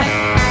gone.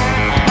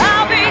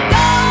 I'll be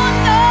gone,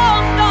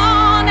 gone,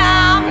 gone.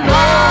 I'm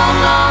gone,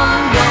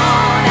 gone,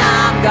 gone.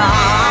 I'm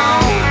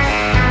gone.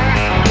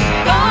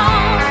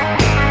 Gone.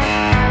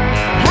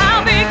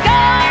 I'll be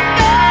gone,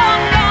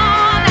 gone,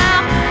 gone.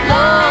 I'm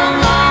gone,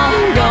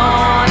 gone,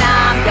 gone.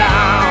 I'm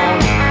gone.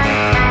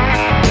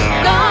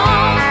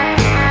 Gone.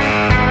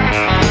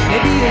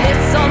 Maybe a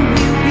lesson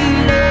will be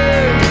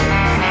learned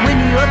when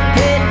you're up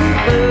getting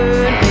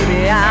burned,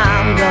 baby,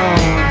 I'm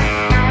gone.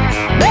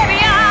 Baby,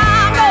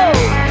 I'm gone.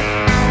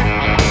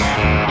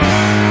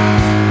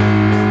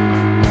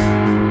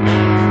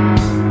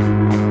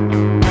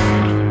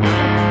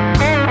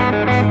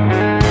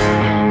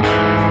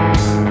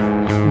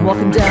 I'm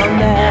walking down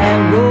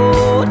that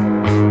road,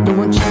 don't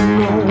want you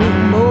no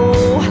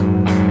more,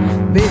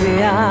 baby,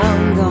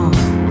 I'm gone.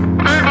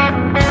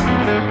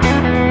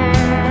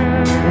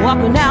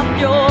 Walking out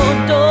your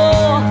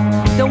door,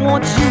 don't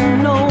want you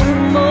no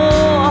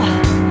more.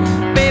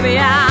 Baby,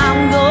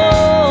 I'm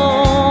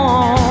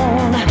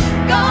gone,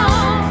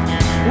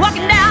 gone.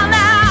 Walking down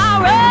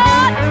that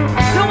road,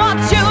 don't want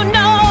you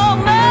no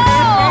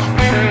more.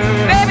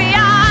 Baby,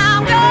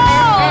 I'm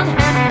gone,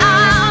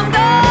 I'm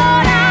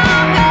gone,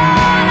 I'm gone,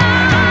 I'm gone.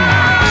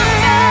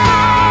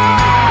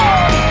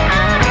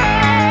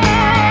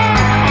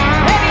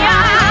 Baby,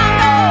 I'm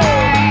gone,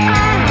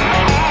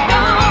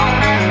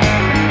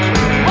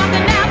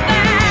 walking down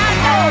that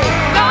road,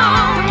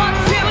 gone. Don't want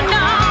you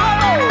no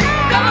more,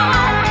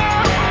 gone.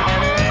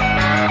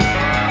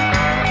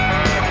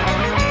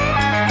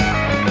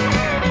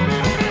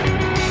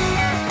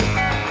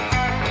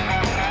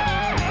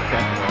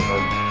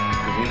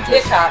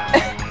 Hitchcock.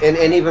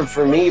 And even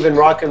for me, even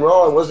rock and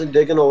roll, I wasn't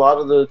digging a lot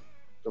of the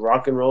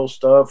rock and roll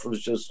stuff. It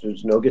was just,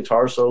 there's no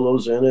guitar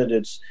solos in it.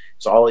 It's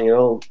all, you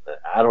know,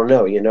 I don't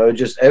know, you know,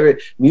 just every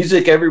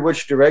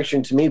which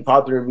direction. To me,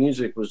 popular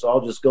music was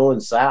all just going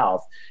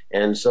south.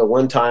 And so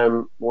one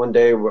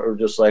day we're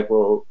just like,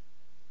 well,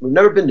 we've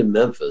never been to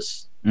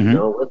Memphis. Mm-hmm. You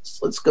know,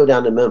 let's go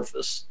down to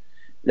Memphis.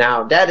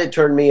 Now, Dad had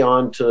turned me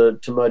on to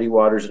Muddy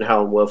Waters and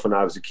Howlin' Wolf when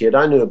I was a kid.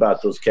 I knew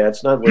about those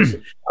cats, and I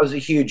was a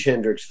huge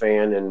Hendrix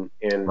fan,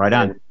 and Right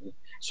on. and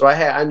so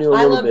I knew a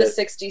I little love bit.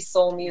 the 60s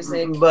soul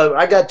music. But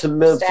I got to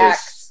Memphis.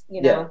 Stax,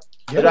 you know.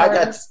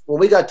 But when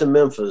we got to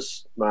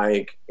Memphis,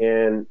 Mike,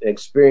 and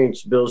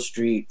experienced Bill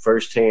Street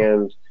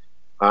firsthand,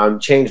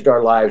 changed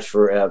our lives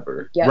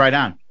forever. Yeah. Right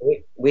on.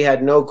 We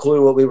had no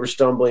clue what we were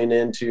stumbling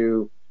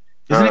into.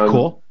 Isn't it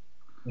cool?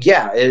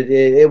 Yeah,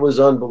 it was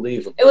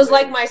unbelievable. It was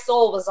like my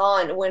soul was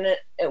on when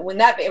it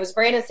was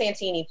Brandon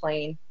Santini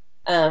playing.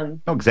 Know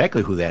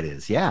exactly who that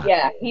is. Yeah.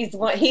 Yeah,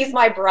 he's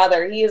my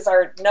brother. He is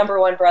our number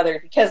one brother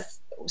because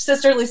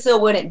Sister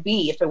Lucille wouldn't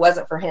be if it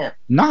wasn't for him.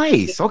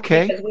 Nice.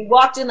 Okay. Because we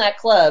walked in that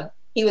club,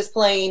 he was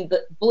playing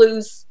the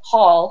blues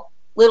hall,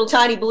 little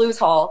tiny blues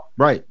hall,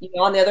 Right. you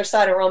know, on the other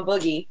side of Rum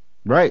Boogie.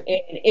 Right.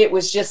 And it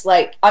was just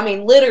like, I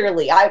mean,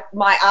 literally,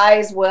 my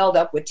eyes welled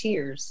up with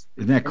tears.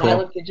 Isn't that And I cool?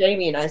 looked at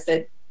Jamie and I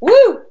said,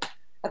 "Woo!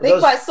 I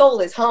think my soul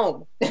is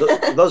home."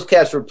 Those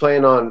cats were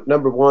playing on,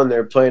 number one,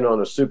 they're playing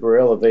on a super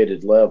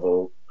elevated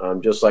level,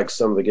 just like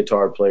some of the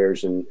guitar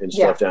players and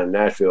stuff down in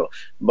Nashville.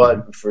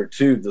 But for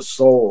two, the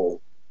soul,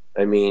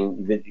 I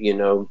mean, you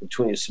know,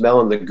 between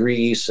smelling the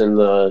grease and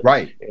the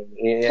Right.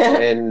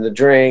 and the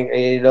drink,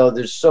 and, you know,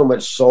 there's so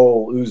much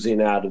soul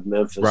oozing out of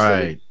Memphis.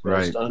 Right,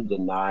 It's just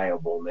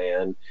undeniable,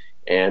 man.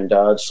 And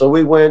so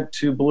we went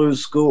to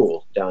blues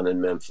school down in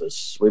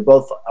Memphis. We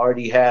both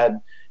already had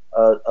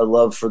a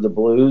love for the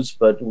blues,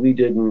 but we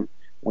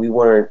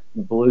weren't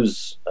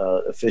blues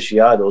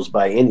aficionados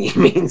by any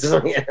means. You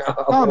know?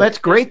 Oh, that's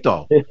great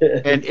though.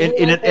 And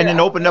it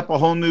opened up a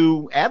whole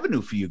new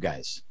avenue for you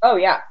guys. Oh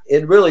yeah.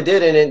 It really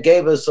did, and it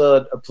gave us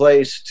a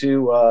place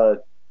to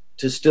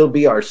still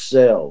be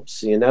ourselves.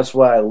 See, and that's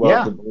why I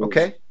love the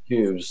blues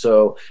too.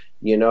 So,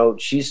 you know,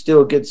 she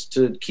still gets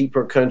to keep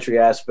her country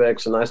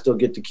aspects, and I still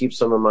get to keep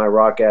some of my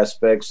rock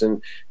aspects,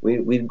 and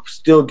we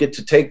still get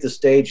to take the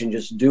stage and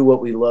just do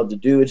what we love to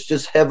do. It's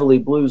just heavily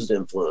blues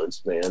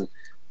influenced, man.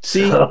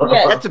 See,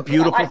 that's a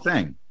beautiful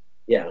thing.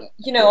 Yeah.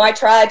 You know, I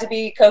tried to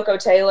be Coco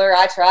Taylor.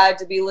 I tried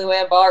to be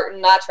Luann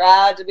Barton. I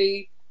tried to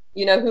be,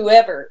 you know,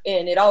 whoever.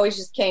 And it always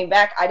just came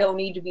back, I don't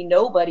need to be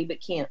nobody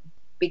but Kim.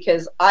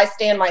 Because I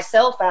stand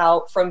myself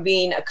out from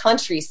being a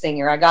country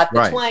singer. I got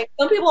the twang.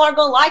 Some people aren't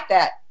going to like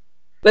that.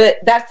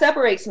 But that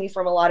separates me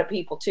from a lot of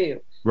people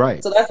too.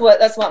 Right. So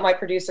that's what my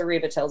producer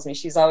Reba tells me.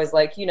 She's always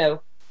like, you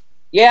know,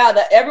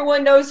 that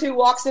everyone knows who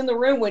walks in the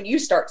room when you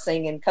start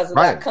singing because of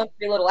that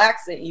country little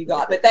accent you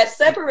got. But that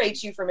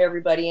separates you from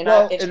everybody, and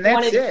she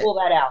wanted to pull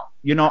that out.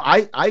 You know,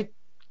 I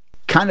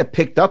kind of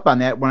picked up on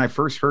that when I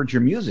first heard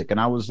your music, and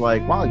I was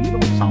like, wow, you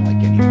don't sound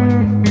like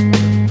anybody.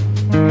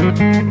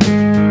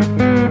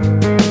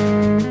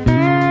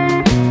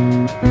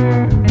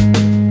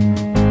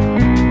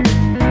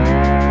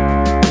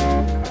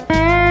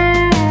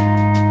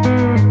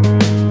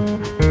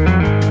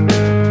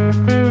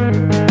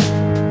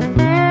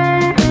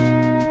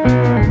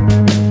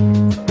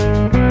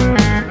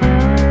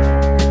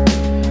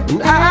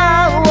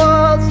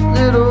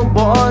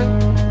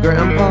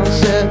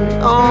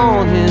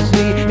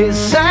 He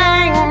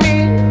sang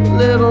me a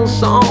little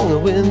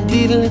song with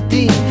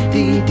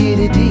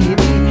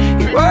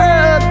dee-dee-dee-dee-dee-dee-dee. He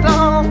worked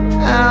on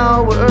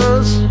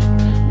hours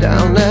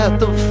down at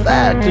the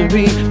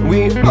factory.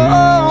 We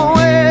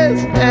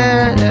always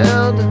had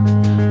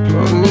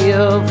plenty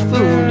of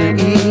food to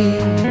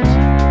eat.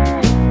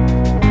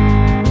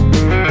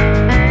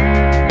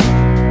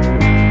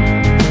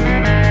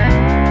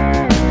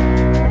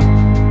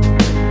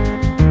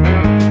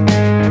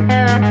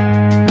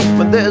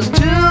 But there's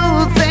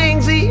two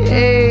things he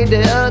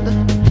hated,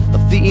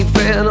 a thief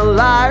and a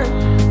liar.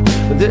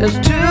 But there's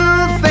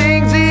two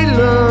things he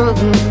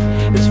loved,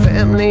 his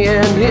family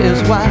and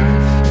his wife.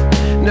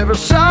 Never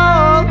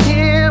saw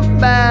him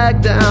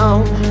back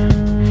down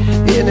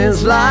in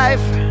his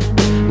life.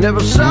 Never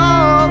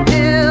saw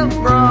him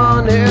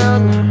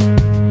running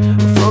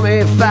from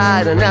a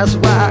fight, and that's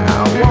why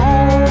I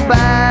won't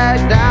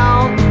back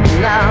down.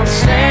 and I'll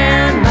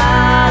stand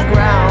my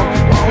ground.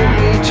 Won't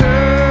be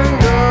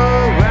turned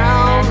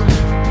around.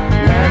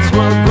 That's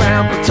what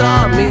Grandpa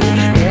taught me,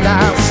 and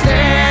I'll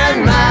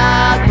stand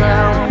my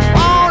ground.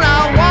 Won't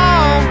I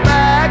won't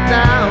back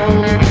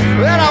down,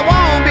 and I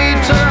won't be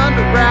turned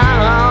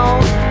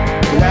around.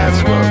 That's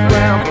what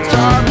Grandpa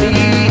taught me.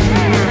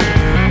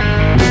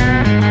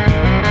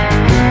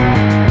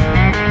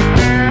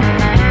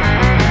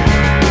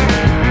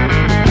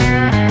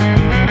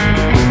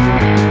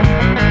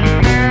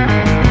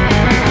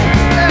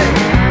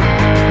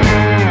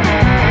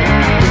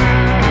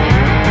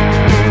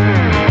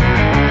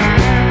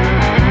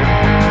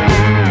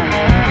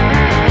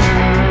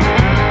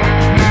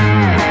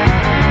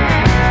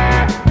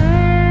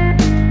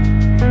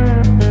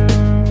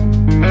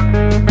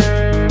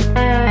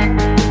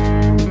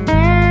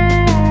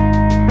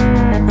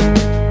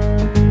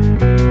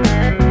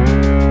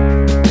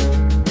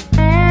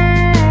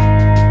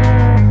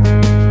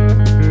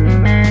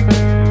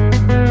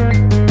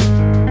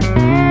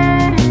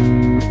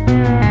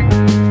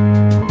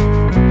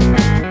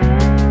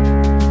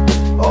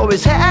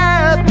 Always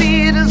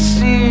happy to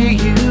see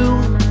you.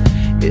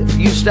 If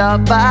you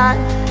stop by,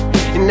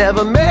 you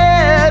never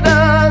met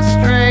a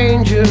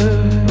stranger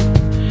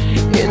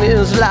in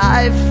his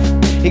life.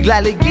 He'd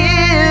gladly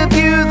give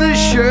you the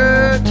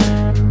shirt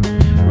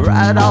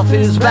right off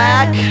his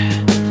back.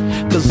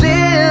 'Cause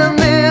in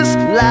this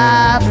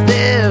life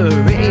there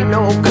ain't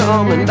no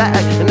coming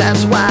back, and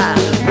that's why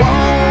I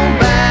won't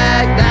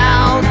back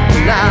down,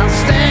 and I'll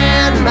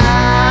stand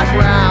my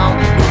ground.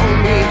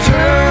 Won't be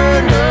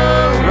turned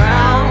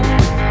around.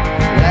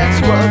 That's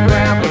what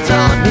Grandpa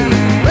taught me.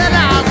 Well,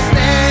 I'll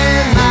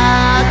stand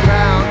my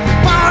ground.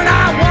 Won't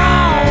I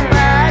won't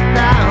back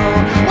down.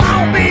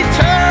 Won't be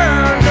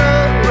turned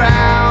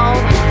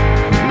around.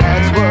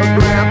 That's what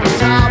Grandpa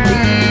taught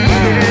me.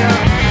 Yeah.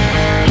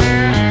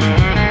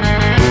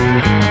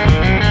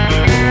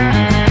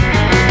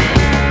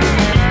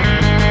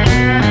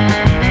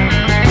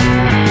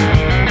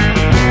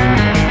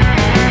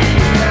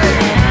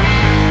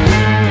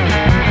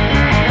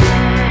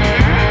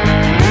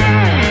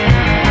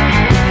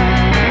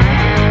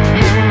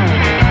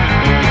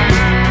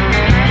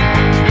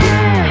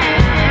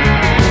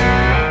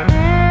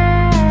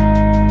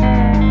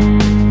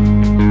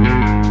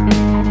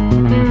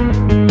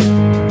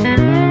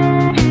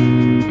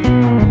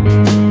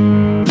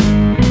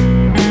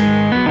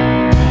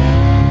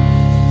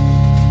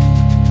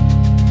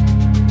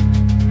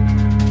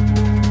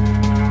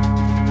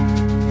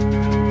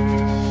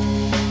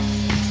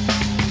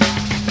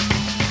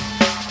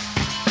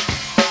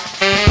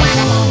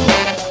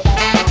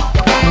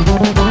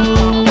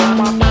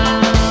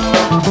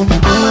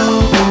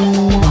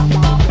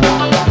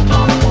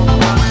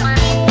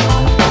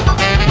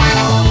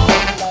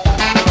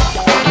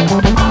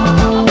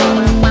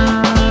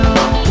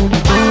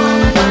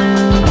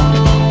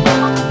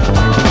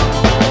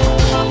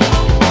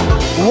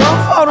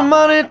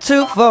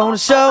 Two for the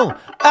show.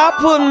 I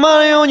put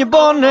money on your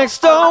boy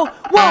next door.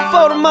 One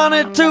for the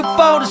money, two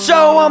for the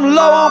show. I'm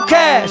low on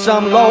cash,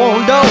 I'm low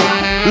on dough.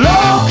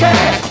 Low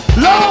cash,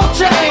 low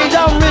change.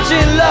 I'm rich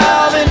in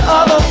love and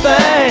other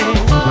things.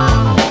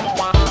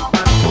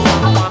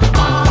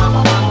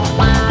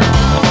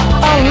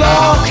 I'm low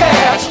on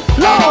cash,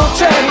 low on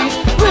change.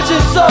 Rich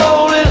in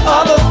soul and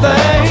other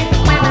things.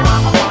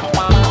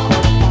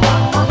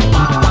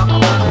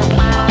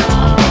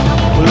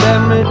 Let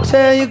me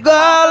tell you,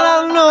 girl, I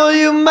know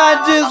you might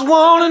just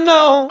wanna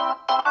know.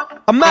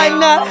 I might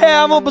not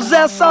have or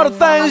possess all the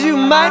things you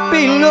might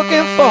be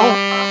looking for.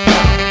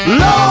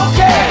 Low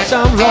cash,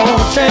 I'm low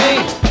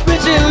change,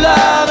 rich in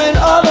love and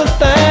other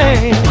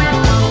things.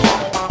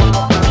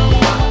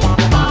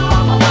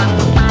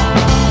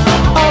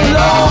 I'm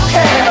low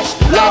cash,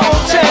 low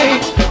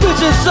change,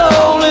 rich in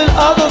soul and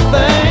other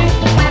things.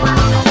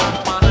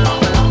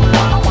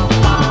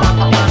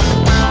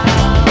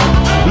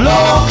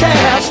 Low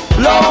cash,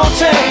 low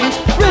change,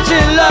 rich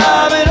in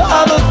love and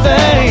other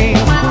things.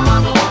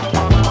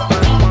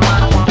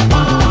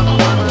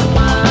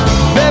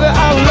 Baby,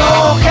 I'm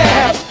low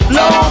cash,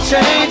 low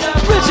change,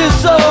 rich in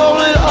soul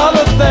and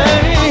other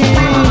things.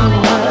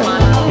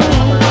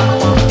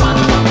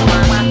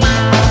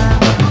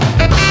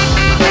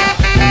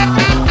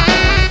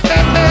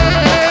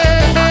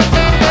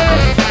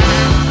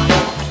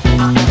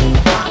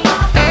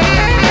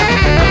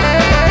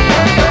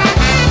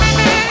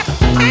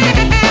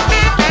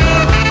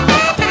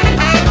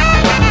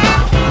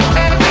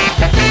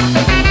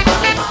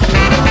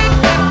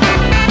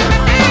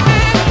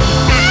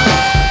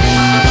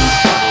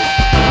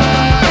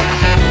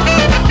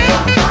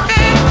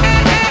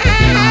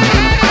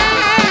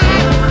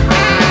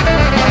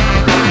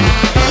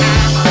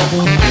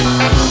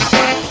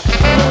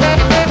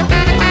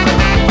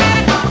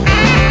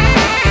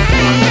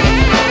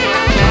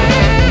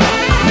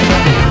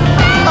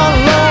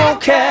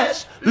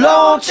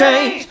 Low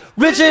change,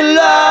 rich in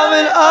love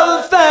and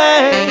other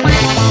things.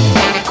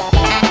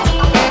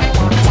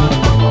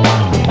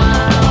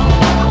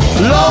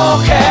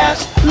 Low cash,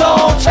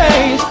 low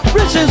change,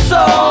 rich in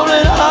soul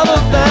and other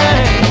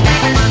things.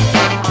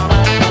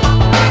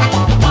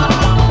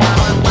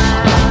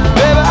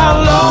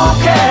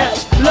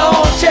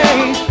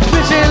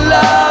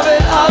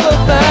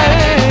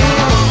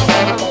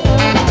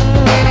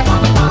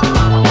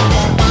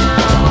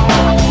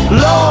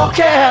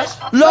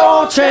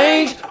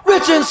 things,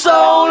 rich in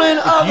soul and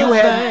other You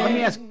things. had, let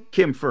me ask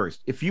Kim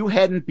first. If you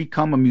hadn't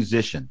become a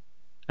musician,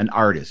 an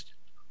artist,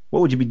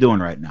 what would you be doing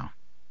right now?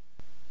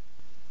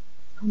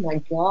 Oh my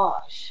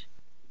gosh.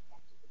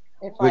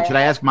 If Wait, should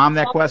I ask Mom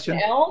that question?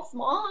 Else,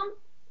 Mom?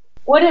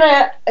 What did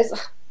I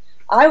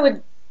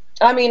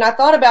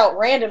thought about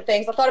random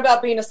things. I thought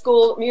about being a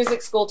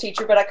music school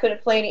teacher, but I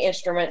couldn't play any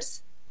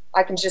instruments.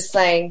 I can just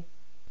sing.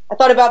 I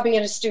thought about being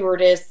a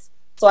stewardess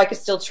so I could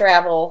still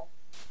travel.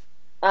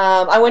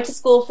 I went to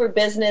school for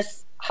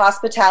business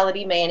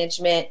hospitality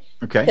management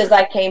because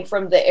I came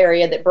from the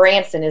area that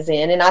Branson is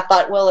in. And I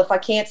thought, well, if I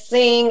can't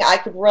sing, I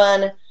could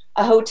run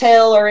a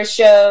hotel or a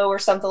show or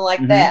something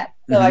like that.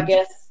 So I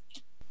guess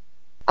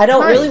I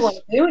don't really want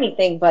to do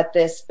anything but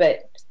this,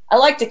 but I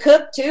like to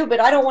cook too, but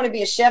I don't want to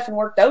be a chef and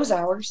work those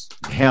hours.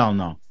 Hell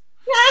no.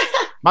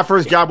 My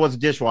first job was a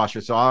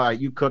dishwasher, so all right,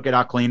 you cook it,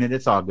 I'll clean it.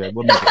 It's all good.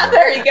 We'll make it work.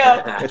 There you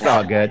go. It's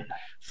all good.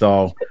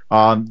 So,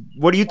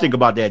 what do you think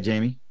about that,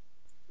 Jamie?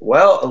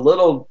 Well, a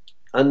little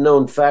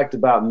unknown fact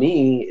about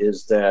me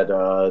is that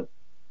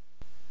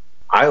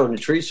I owned a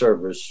tree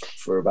service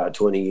for about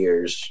 20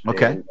 years.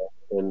 Okay.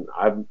 And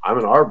I'm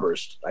an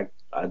arborist.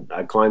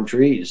 I climb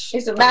trees.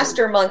 He's a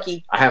master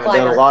monkey. I haven't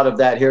done a lot of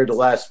that here the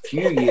last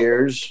few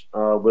years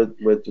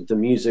with the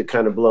music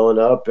kind of blowing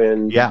up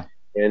and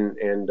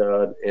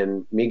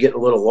me getting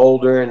a little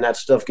older and that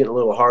stuff getting a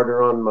little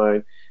harder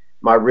on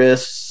my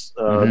wrists.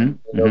 Running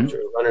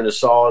a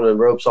saw and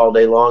ropes all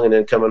day long and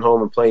then coming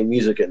home and playing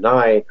music at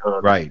night.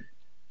 Right.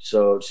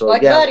 So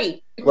like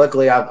Buddy.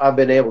 Luckily I've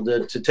been able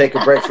to take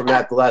a break from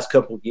that the last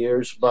couple of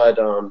years. But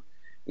I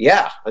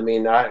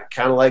mean, I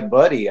kind of like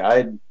Buddy.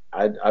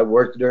 I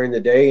worked during the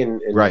day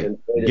and played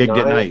gig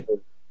at night.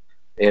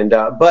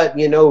 But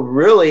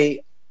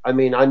really, I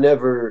mean, I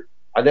never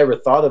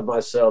thought of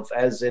myself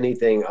as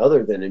anything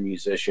other than a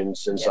musician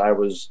since I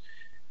was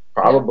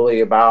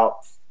probably about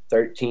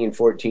 13,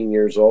 14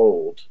 years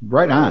old.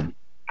 Right on.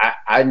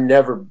 I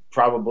never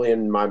probably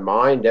in my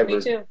mind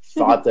ever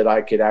thought that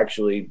I could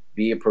actually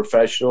be a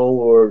professional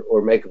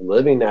or make a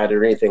living at it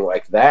or anything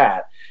like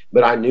that.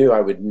 But I knew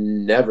I would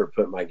never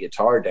put my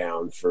guitar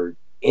down for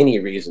any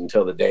reason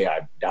till the day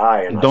I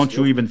die. And don't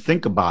you even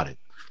think about it?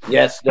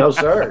 Yes, no,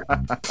 sir.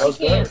 No,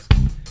 sir.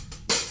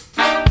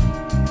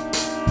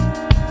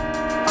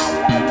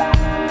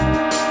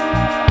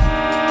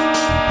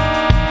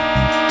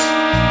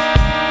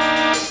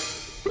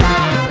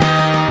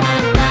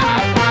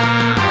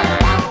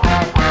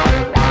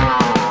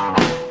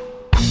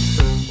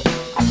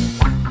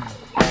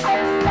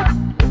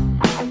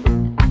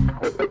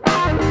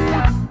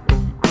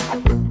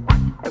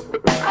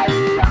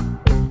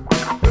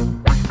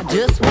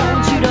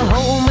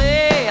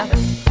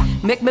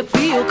 Make me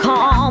feel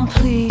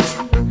complete,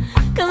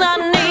 'cause I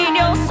need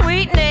your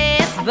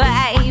sweetness,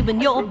 babe, and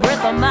your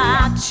breath on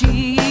my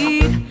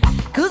cheek.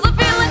 'Cause the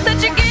feelings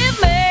that you give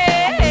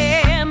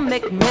me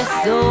make me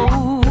so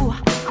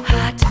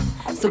hot.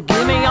 So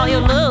give me all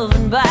your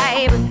loving,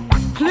 babe.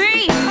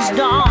 Please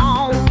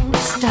don't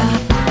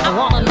stop. I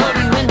wanna love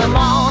you in the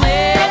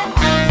morning,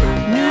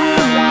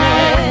 noon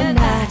and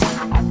night.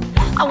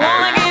 I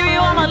wanna give you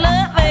all my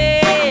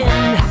loving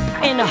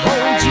and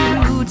hold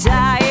you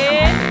tight.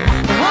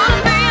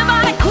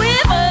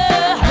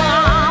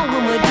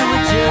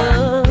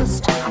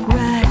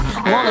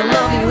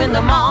 In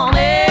the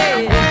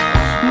morning,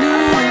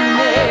 noon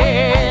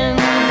and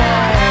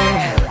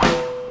night.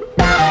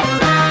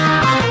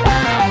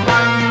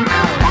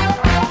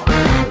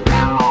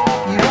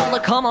 You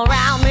wanna come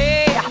around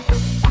me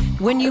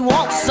when you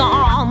want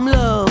some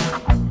love,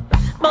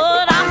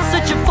 but I'm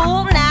such a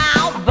fool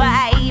now,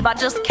 babe, I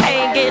just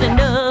can't get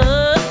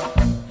enough.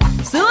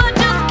 So I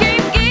just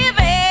keep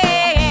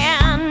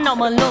giving all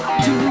my love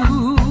to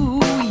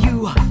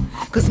you,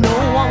 'cause no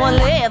one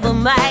will ever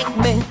make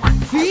me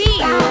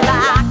feel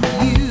like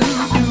you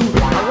do.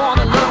 I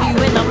wanna love you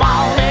in the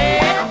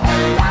morning,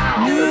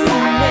 noon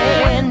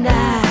and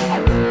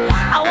night.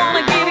 I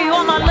wanna give you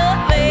all my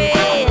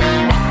loving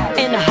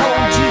and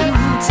hold you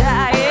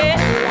tight.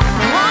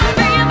 I wanna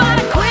feel your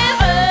body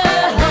quiver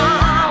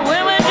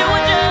when we do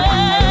it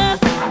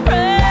just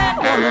right.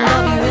 I wanna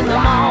love you in the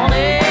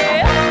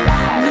morning,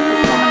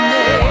 noon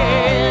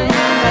and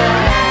night.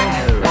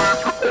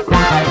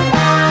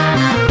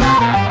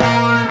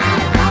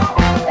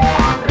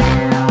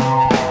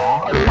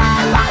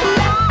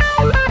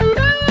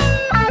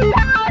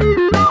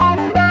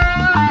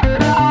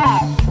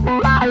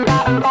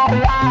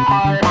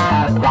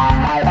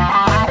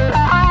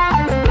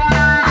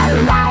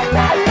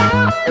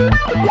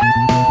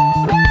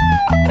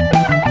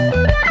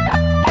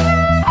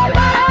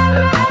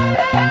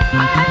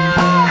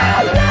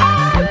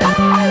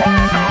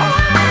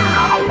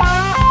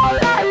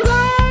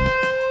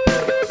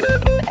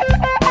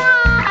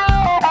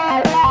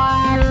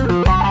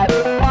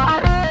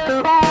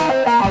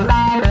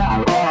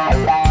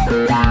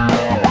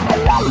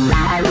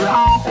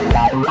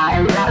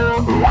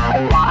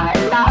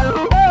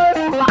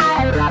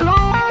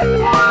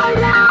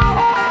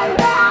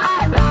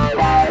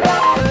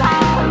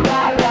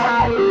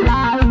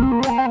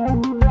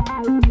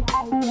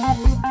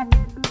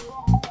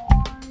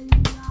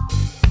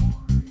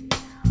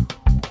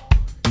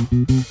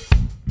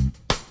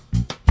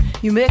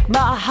 You make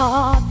my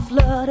heart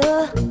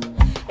flutter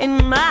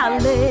and my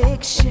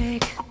legs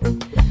shake.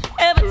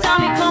 Every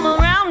time you come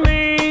around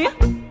me,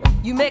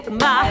 you make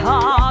my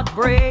heart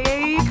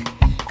break.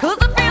 'Cause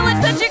the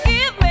feelings that you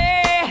give me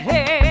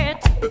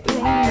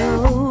typically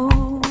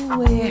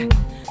nowhere.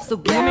 So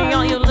give me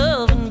all your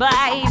loving,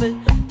 baby.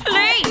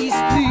 Please,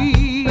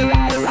 please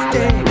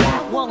stay.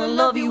 I wanna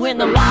love you in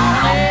the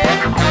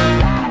morning,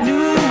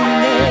 noon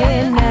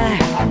and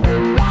night.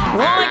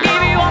 Wanna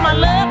give you all my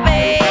loving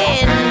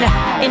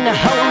and to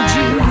hold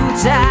you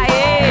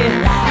tight.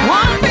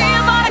 Wanna feel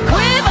your body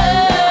quiver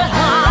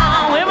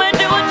when we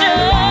do it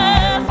just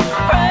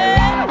right.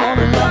 I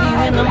wanna love you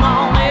in the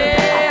morning,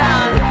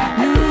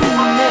 noon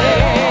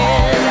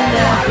and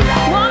night.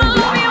 Wanna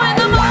love you in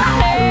the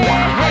morning,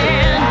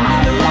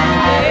 noon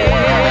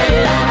and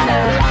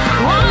night.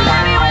 Wanna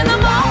love you in the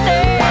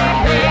morning,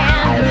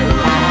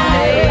 noon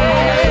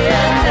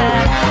and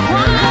night.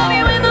 Wanna love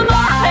you in the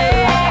morning,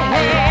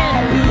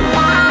 noon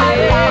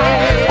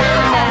and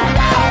night.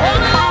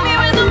 Wanna love you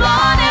in the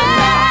morning.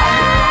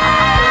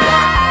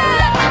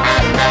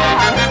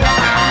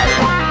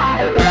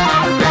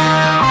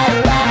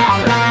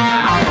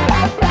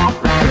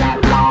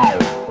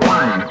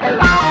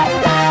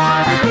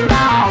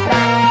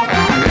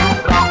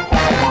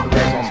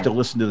 Still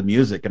listen to the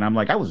music, and I'm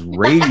like, I was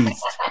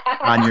raised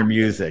on your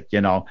music, you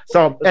know.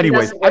 So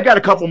anyways, I've got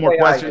a couple more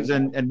questions,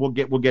 and we'll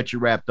get you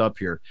wrapped up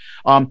here.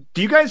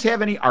 Do you guys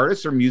have any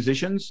artists or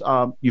musicians,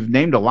 you've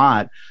named a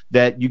lot,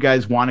 that you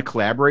guys want to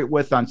collaborate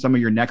with on some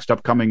of your next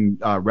upcoming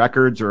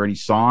records, or any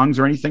songs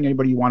or anything?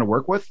 Anybody you want to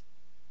work with?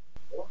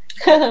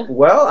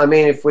 Well, I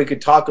mean, if we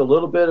could talk a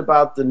little bit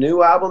about the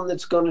new album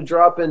that's going to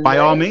drop in By May,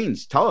 all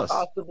means, tell us.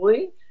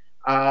 possibly.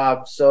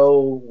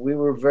 So we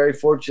were very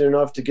fortunate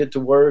enough to get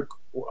to work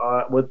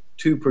with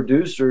two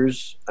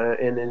producers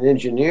and an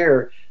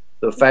engineer,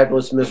 the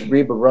fabulous Miss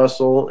Reba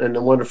Russell and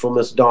the wonderful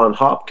Miss Dawn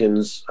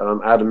Hopkins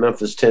out of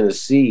Memphis,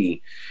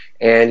 Tennessee.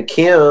 And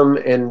Kim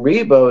and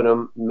Reba,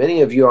 and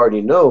many of you already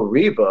know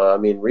Reba. I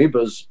mean,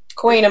 Reba's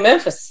Queen of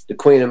Memphis. the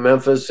Queen of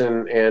Memphis,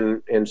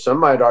 and some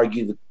might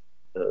argue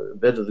a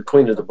bit of the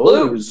Queen of the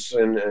Blues,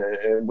 and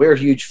we're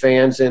huge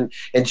fans, and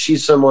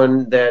she's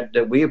someone that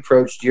we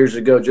approached years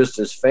ago just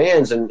as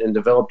fans, and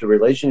developed a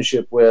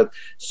relationship with.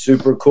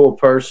 Super cool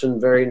person,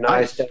 very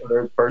nice,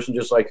 down-to-earth person,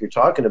 just like you're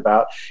talking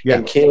about. Yeah.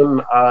 And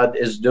Kim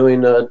is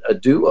doing a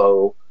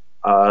duo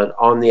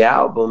on the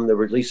album. They're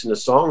releasing a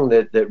song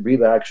that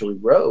Reba actually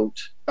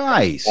wrote.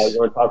 Nice. You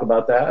want to talk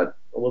about that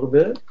a little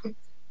bit?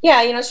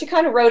 Yeah, you know, she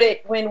kind of wrote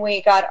it when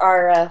we got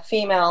our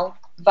female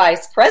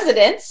vice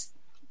president,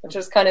 which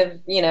was kind of,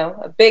 you know,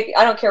 a big,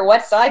 I don't care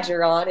what side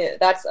you're on,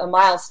 that's a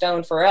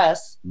milestone for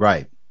us.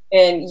 Right.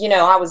 And, you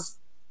know, I was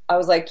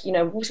like, you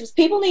know,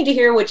 people need to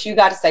hear what you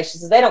got to say. She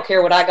says, they don't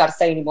care what I got to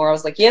say anymore. I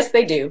was like, yes,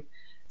 they do.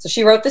 So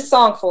she wrote this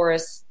song for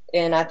us,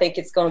 and I think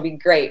it's going to be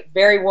great.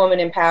 Very woman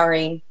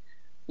empowering,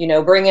 you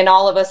know, bringing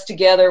all of us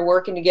together,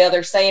 working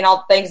together, saying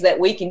all the things that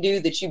we can do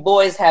that you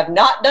boys have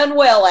not done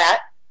well at,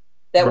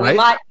 that Right. we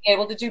might be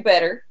able to do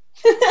better.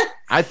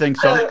 I think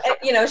so. So,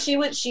 you know,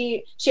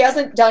 she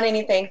hasn't done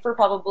anything for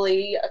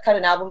probably cut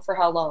an album for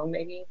how long?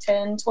 Maybe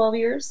 10, 12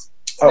 years?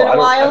 It's been a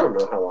while. I don't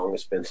know how long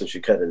it's been since she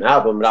cut an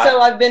album. But So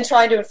I've been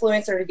trying to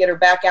influence her to get her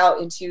back out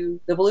into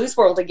the blues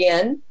world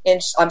again.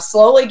 And I'm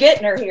slowly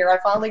getting her here. I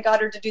finally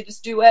got her to do this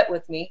duet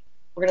with me.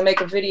 We're going to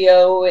make a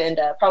video and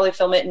probably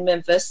film it in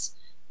Memphis.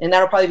 And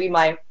that'll probably be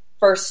my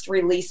first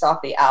release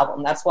off the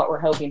album. That's what we're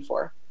hoping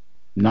for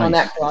Nice. on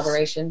that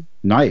collaboration.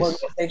 Nice. What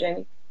was I say,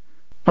 Jamie?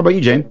 How about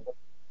you, Jane?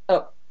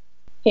 Oh,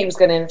 he was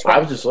going to interrupt. I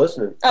was just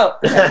listening. Oh,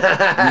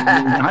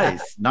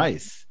 Nice.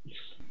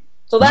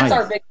 so that's Nice.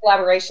 our big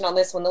collaboration on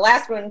this one. The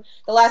last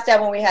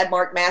album we had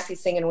Mark Massey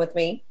singing with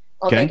me.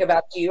 I'll Okay. Think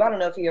About You. I don't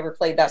know if you ever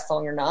played that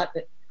song or not,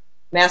 but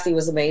Massey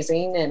was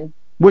amazing. And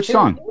Which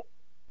song?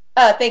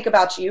 Think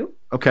About You.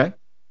 Okay.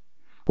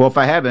 Well, if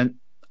I haven't,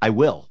 I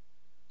will.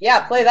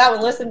 Yeah, play that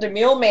one. Listen to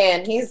Mule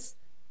Man. He's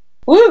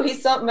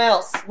something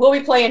else. We'll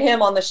be playing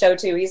him on the show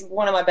too. He's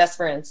one of my best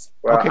friends.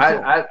 Well, Okay,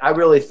 cool. I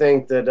really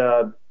think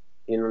that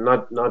you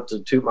know, not to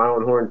toot my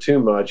own horn too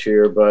much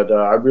here, but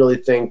I really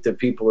think that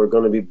people are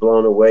going to be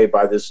blown away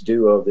by this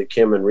duo that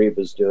Kim and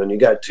Reba's doing. You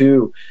got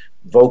two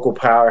vocal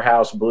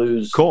powerhouse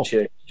blues Cool.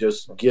 chicks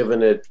just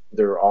giving it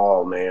their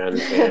all, man.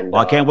 And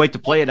Well, I can't wait to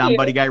play it on you.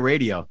 Buddy Guy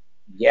Radio.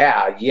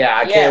 yeah, I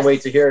Yes. can't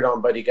wait to hear it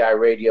on Buddy Guy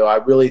Radio. I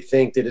really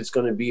think that it's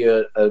going to be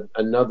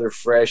another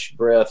fresh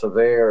breath of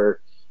air.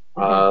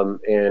 And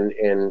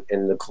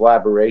the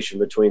collaboration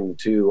between the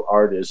two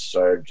artists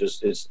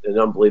it's an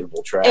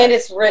unbelievable track. And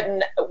it's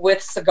written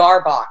with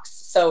Cigar Box,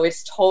 so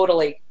it's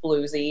totally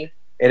bluesy.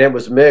 And it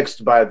was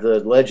mixed by the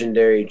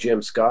legendary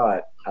Jim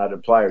Scott out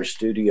of Plier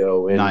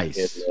Studio in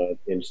Nice.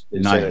 in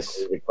Nice.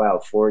 Santa Clara,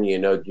 California.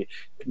 You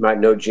might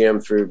know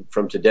Jim from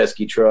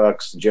Tedeschi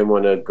Trucks. Jim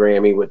won a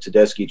Grammy with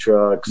Tedeschi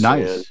Trucks.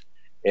 Nice.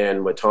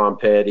 And with Tom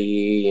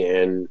Petty,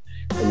 and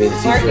I mean,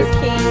 it's Marcus easy-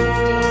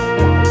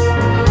 King.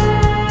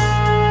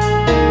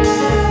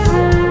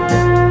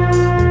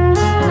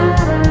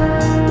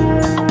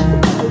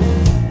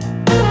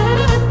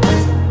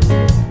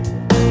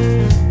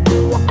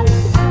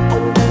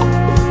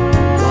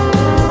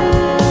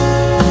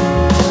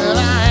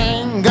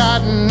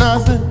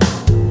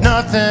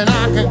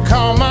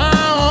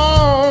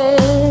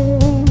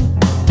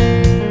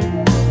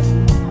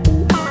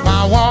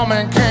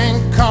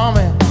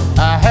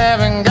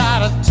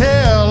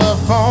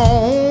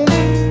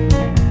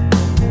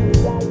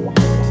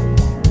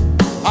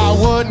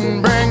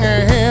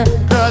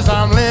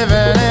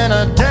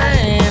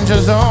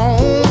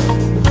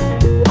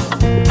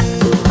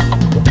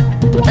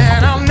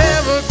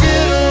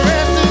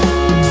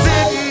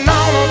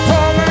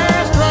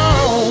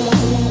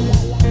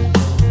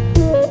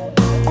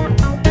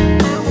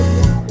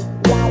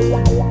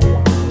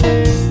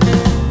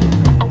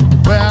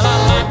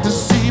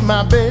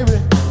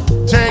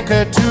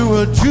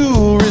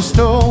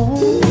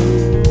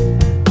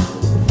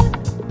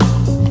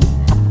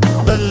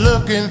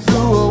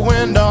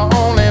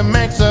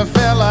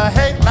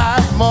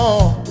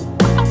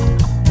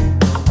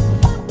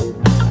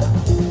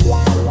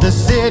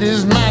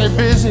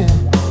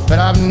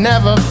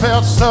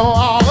 felt so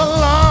all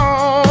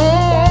alone.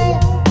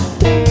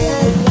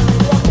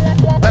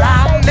 But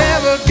I'll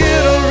never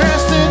get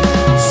arrested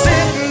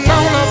sitting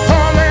on a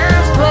poor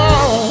man's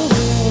throne.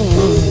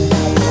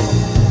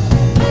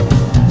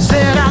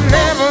 Said I'll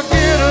never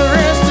get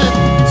arrested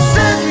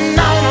sitting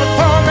on a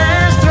poor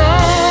man's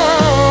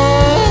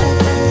throne.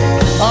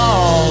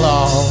 Oh,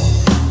 Lord.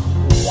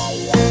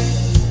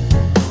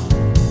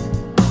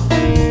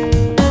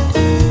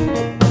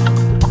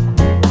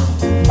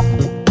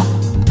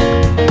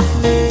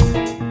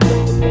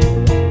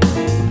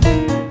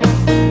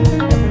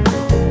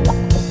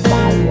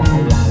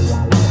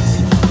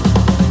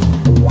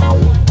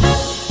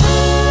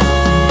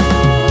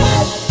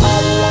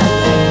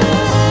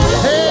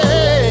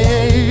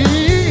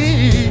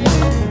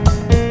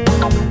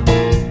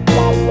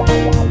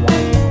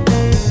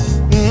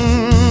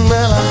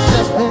 Well, I've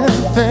just been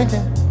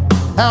thinking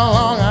how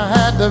long I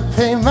had to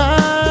pay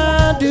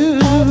my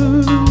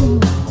dues.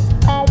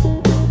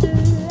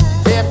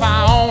 If I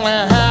only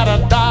had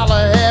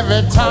 $1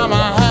 every time I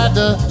had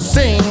to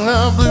sing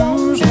the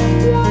blues.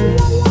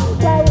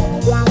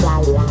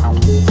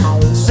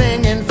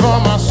 Singing for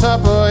my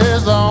supper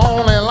is the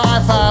only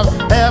life I've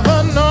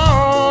ever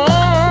known.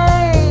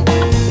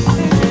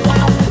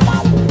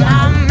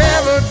 I'll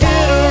never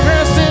get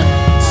arrested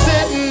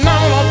sitting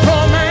on a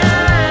poor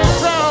man's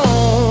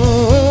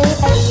throne.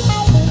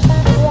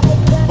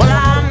 Well,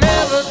 I'll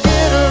never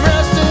get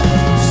arrested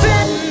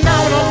sitting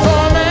on a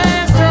poor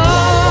man's throne.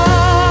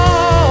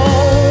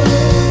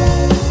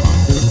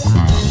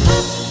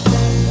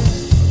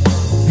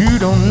 You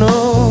don't know.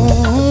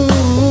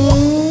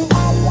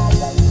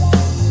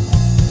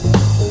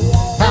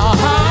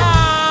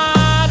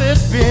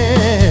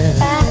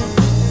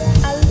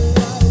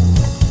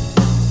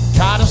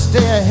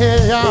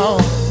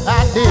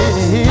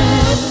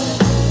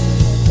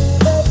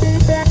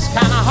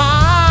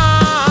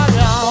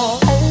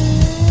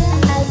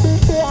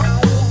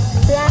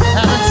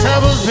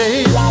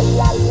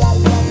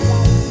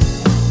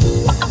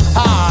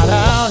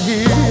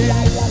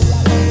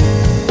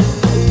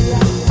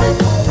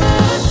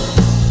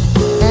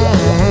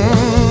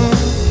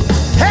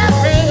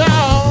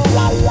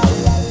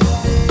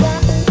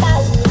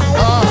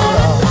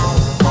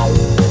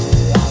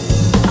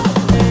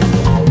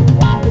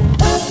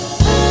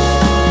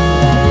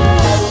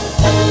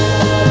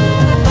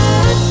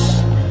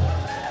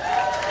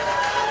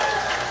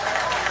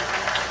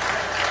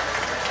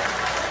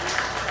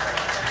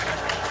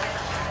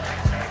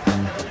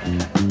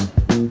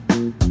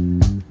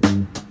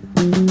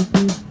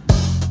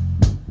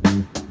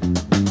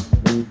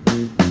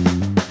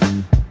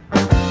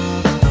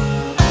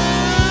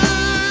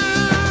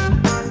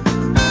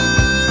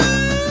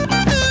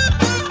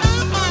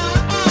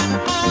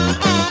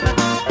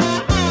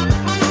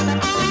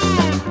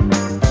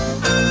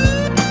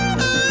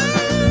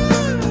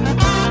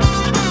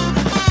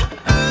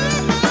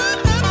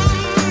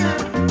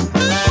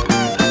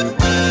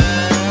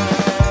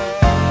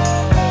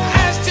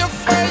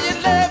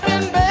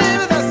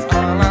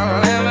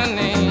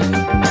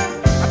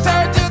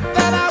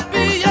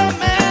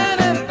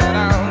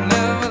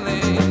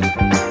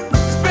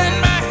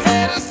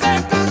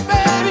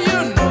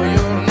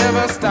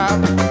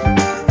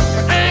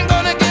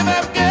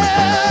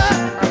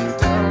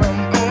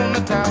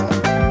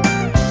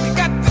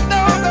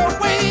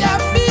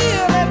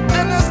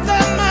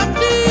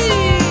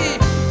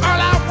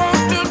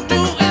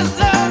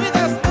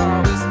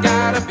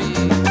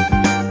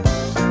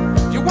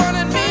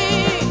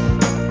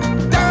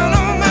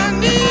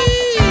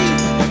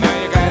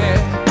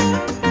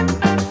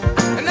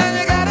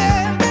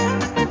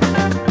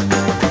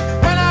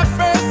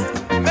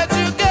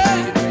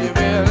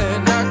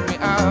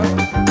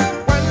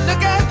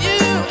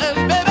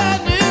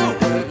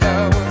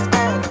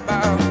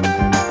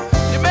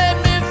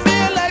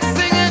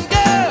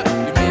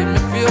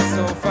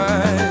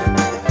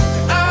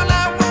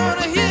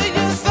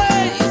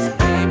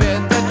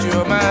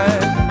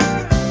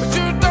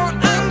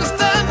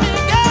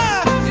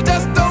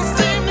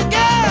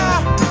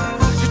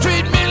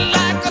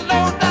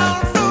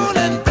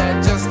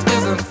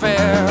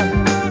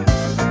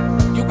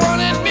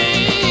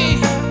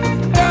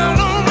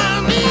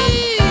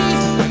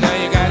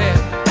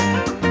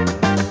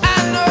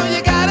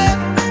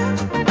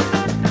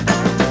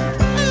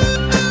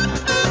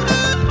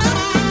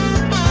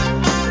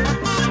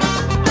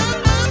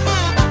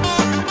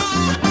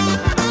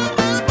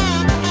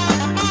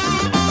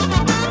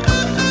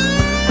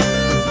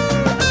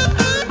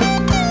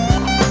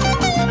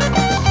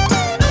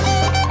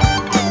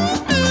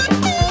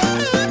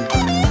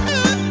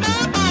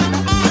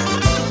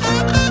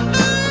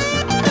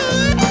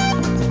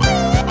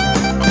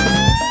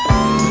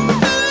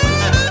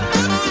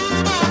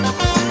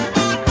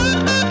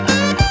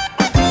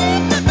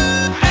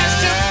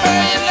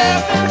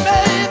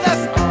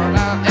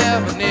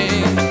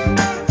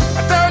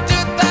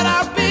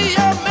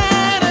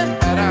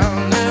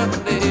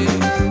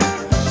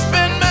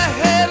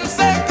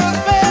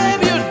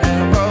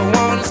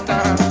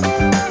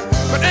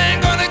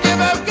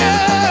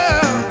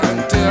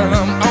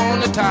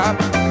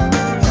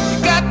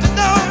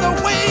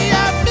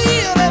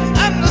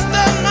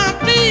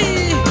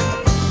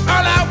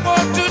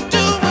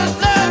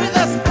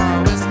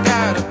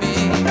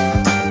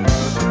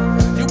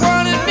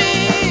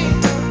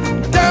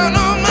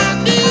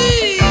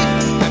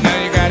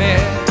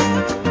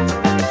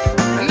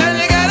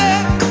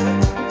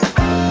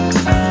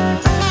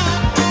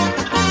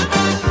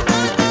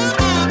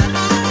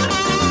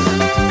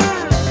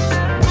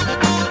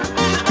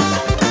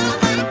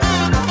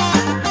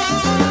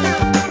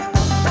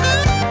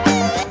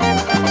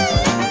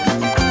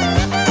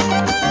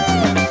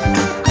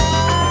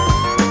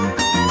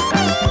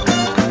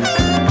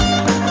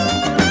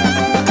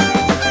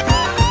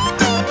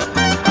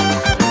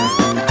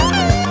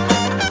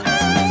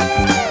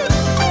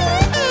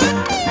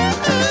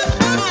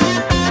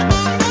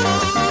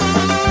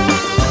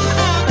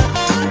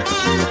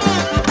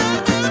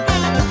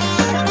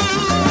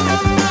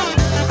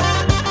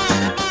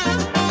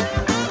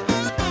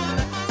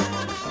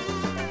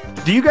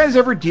 Do you guys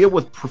ever deal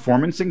with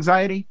performance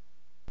anxiety?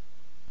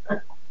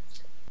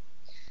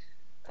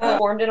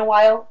 Performed in a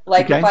while.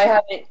 Like Okay. if I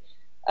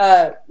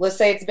haven't, let's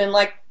say it's been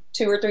like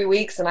 2 or 3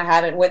 weeks and I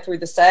haven't went through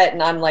the set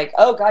and I'm like,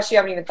 oh gosh, you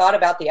haven't even thought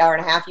about the hour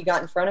and a half you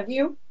got in front of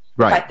you.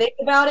 Right. If I think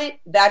about it,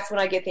 that's when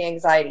I get the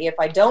anxiety. If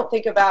I don't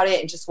think about it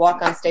and just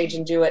walk on stage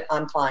and do it,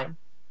 I'm fine.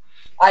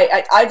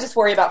 I just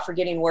worry about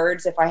forgetting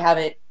words if I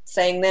haven't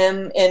sang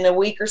them in a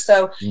week or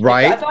so.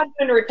 Right. If I'm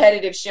doing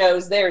repetitive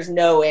shows, there's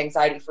no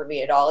anxiety for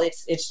me at all.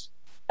 It's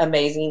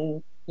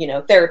amazing,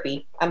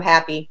 therapy. I'm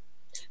happy.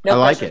 No I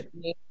like pressure it. for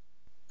me.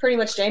 Pretty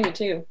much Jamie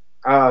too.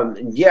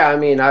 Yeah, I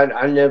mean,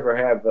 I never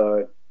have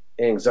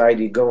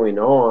anxiety going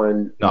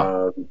on.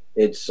 No.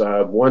 It's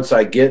once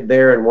I get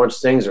there and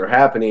once things are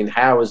happening,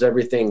 how is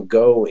everything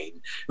going?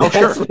 Oh,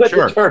 That's sure, what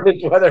sure.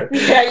 determines whether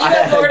Yeah, you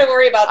have more to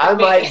worry about I than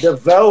me. might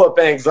develop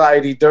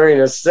anxiety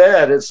during a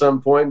set at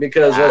some point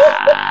because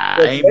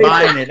I ain't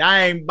buying it.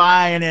 I ain't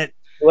buying it.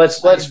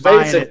 let's face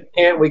buying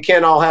it, we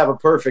can't all have a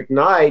perfect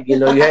night. You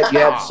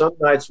have some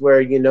nights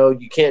where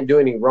you can't do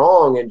any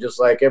wrong, and just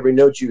like every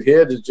note you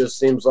hit, it just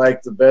seems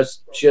like the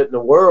best shit in the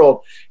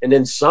world. And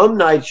then some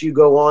nights you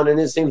go on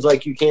and it seems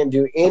like you can't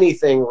do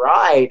anything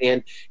right,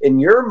 and in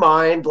your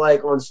mind,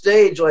 like on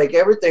stage, like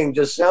everything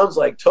just sounds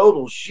like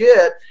total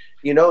shit.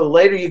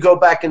 Later you go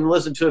back and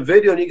listen to a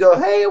video and you go,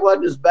 hey, it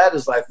wasn't as bad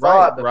as I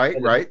thought. Right.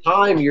 At the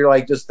time, you're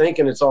like just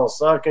thinking it's all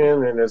sucking,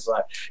 and it's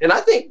like, and I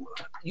think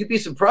you'd be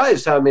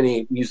surprised how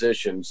many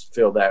musicians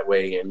feel that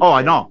way. And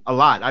I know a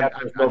lot. I've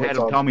After had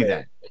them tell me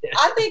that.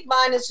 I think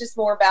mine is just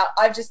more about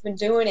I've just been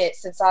doing it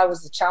since I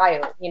was a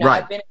child.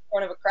 Right. I've been in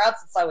front of a crowd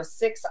since I was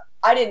 6.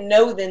 I didn't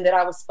know then that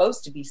I was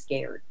supposed to be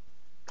scared.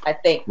 I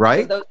think.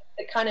 Right. So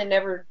it kind of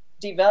never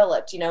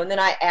developed, and then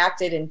I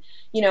acted and,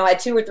 I had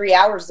 2 or 3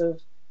 hours of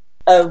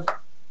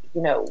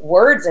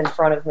words in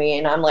front of me,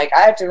 and I'm like,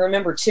 I have to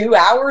remember 2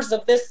 hours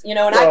of this, and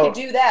I could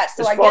do that.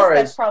 So I guess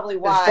that's probably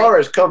why. As far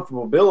as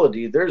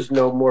comfortability, there's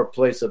no more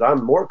place that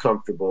I'm more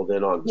comfortable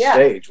than on the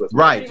stage with.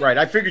 Right.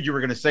 I figured you were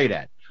going to say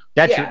that.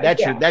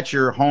 That's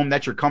your home.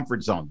 That's your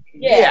comfort zone.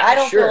 Yeah, I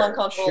don't feel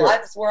uncomfortable. Sure.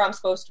 That's where I'm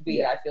supposed to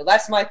be. I feel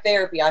that's my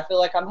therapy. I feel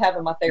like I'm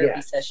having my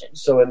therapy session.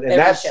 So in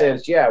that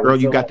sense, we Girl,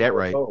 you feel got like that we're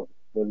right. home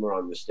when we're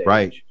on the stage.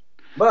 Right.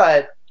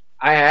 But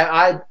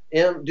I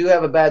do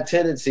have a bad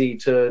tendency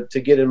to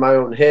get in my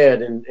own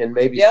head and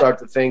maybe start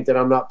to think that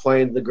I'm not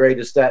playing the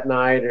greatest that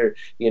night, or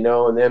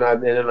and then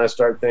I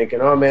start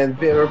thinking, oh man,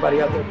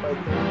 everybody out there playing.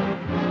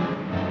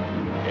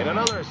 In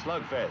another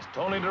slugfest,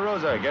 Tony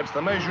DeRosa gets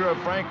the measure of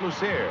Frank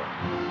Lucier.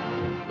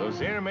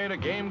 Lucier made a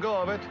game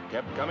go of it,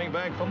 kept coming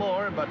back for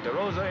more, but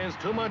DeRosa is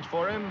too much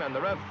for him, and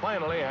the ref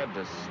finally had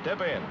to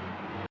step in.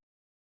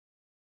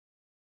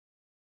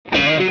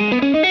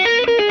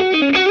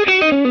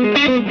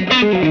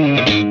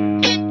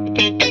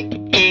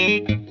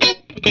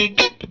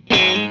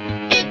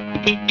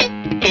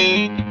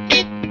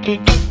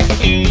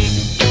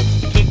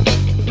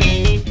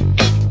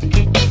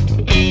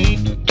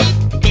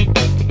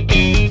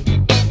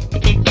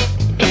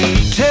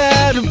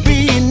 Tired of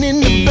being in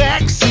the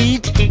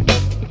backseat,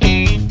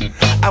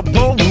 I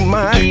want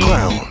my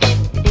crown.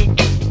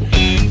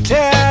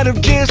 Tired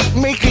of just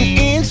making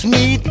ends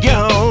meet,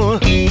 y'all.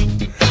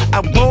 I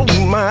want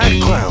my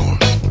crown.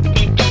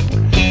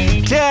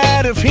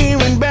 Tired of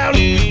hearing about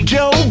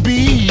Joe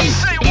B.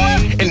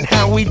 And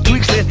how he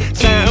tweaks that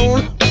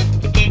sound.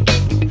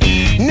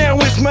 Now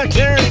it's my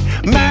turn,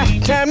 my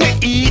time to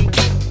eat.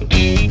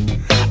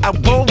 I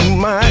want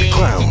my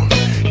crown.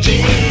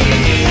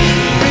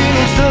 Been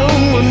on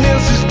someone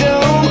else's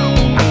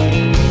dome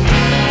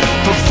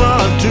for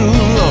far too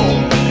long.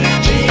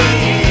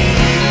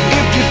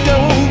 If you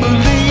don't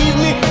believe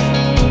me,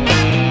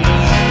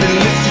 then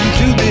listen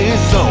to this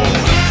song.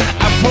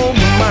 I want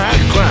my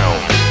crown.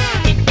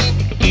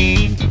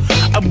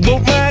 I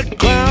want my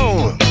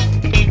crown.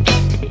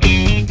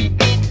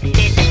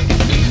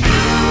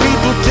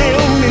 People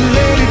tell me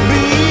let it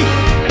be.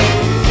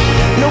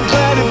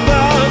 Nobody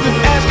bothered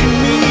asking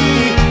me.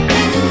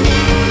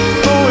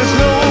 For as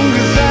long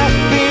as I've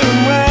been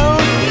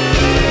around,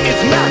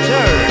 it's my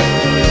turn.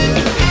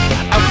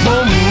 I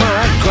want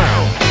my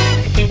crown.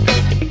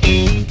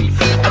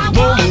 I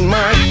want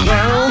my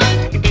crown.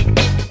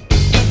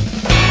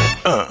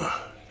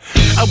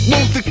 I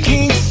want the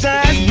king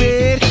size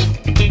bed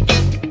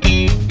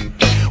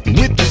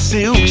with the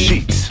silk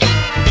sheets.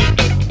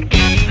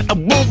 I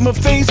want my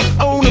face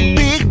on a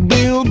big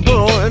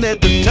billboard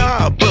at the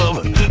top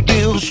of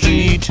Bill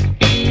Street.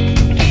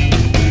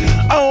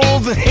 All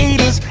the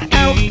haters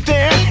out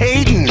there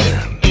hating,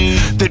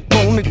 that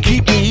wanna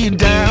keep me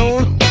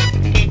down.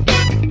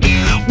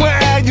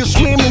 While you're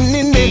swimming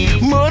in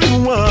that muddy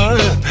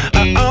water,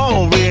 I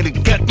already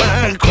got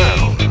my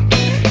crown.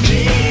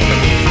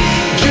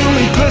 Jewel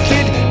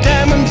encrusted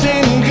diamonds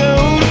and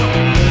gold,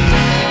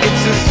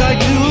 it's a sight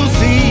to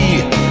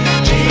see.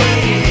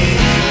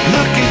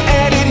 Looking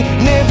at it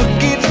never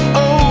gets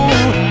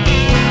old.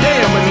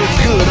 Damn, it looks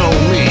good on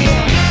me.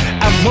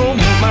 I want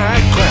my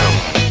crown.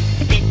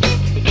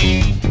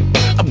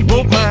 I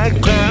want my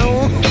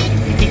crown.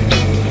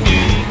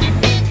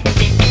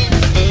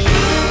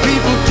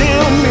 People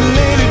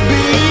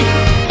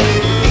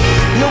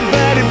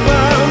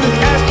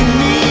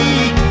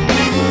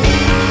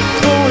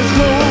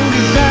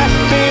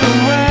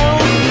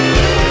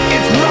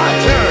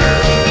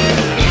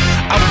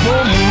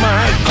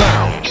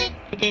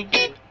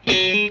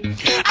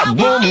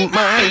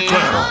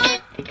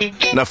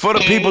Now, for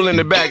the people in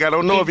the back, I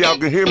don't know if y'all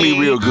can hear me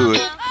real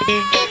good,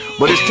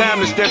 but it's time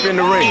to step in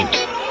the ring.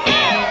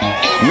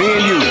 Me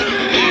and you.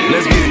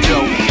 Let's get it,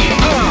 Joe.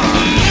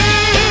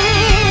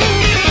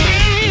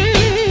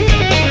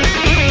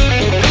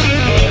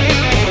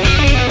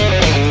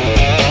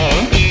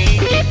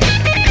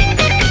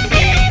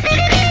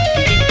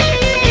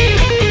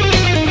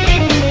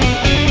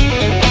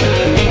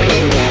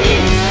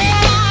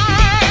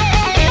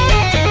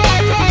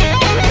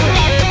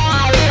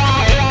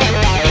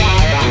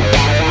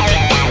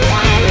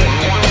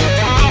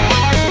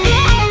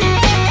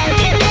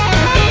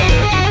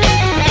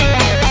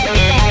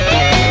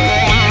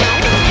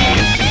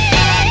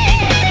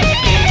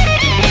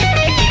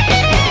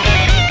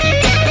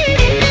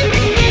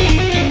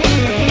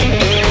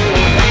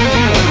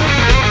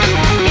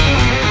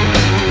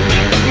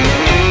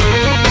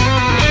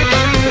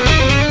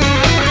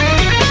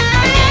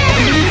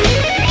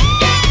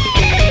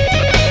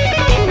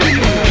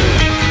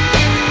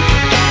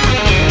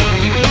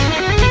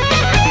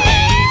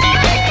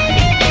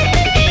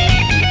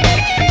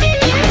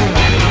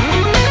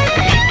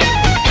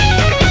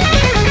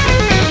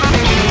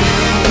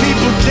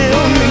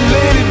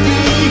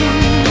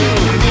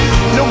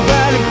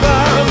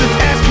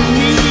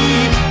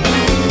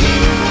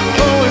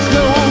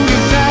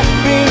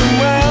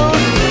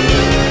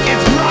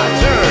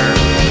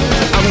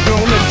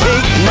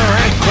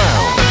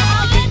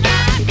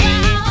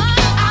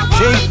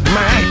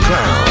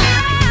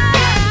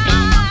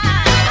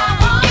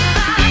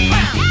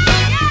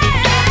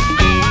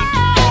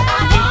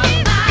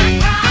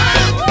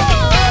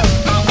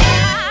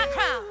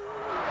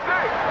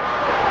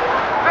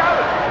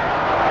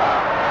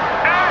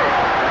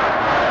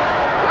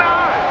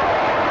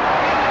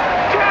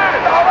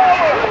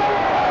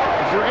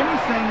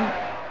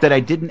 that I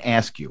didn't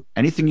ask you?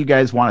 Anything you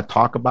guys want to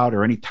talk about,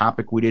 or any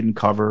topic we didn't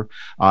cover?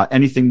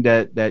 Anything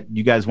that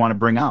you guys want to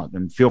bring out?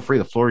 And feel free.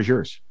 The floor is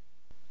yours.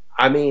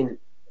 I mean,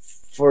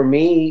 for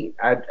me,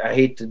 I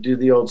hate to do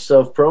the old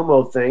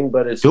self-promo thing,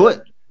 but it's do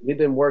it. We've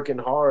been working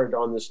hard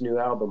on this new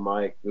album,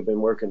 Mike. We've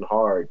been working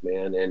hard,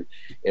 man, and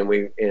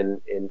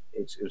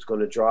it's going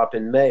to drop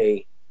in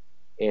May,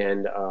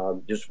 and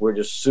we're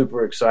just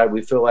super excited.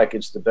 We feel like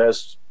it's the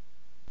best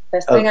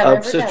thing I've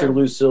ever Sister done.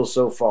 Lucille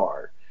so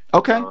far.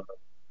 Okay.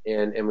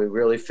 And we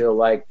really feel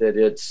like that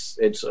it's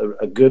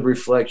a good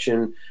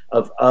reflection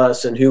of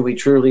us and who we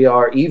truly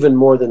are, even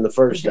more than the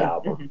first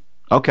album.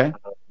 Okay.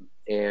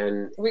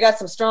 And we got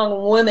some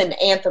strong women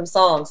anthem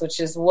songs, which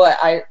is what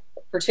I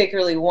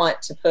particularly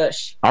want to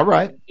push. All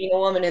right. Being a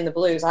woman in the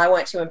blues, I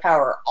want to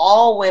empower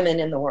all women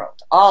in the world,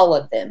 all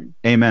of them.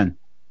 Amen.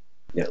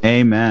 Yep.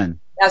 Amen.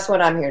 That's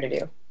what I'm here to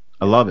do.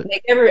 I love it.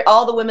 Make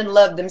all the women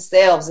love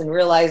themselves and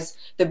realize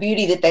the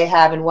beauty that they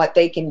have and what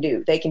they can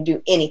do. They can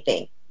do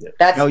anything. Yep.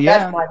 That's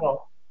yeah. my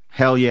goal.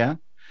 Hell yeah.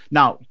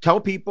 Now, tell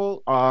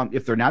people,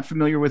 if they're not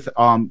familiar with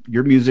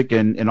your music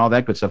and all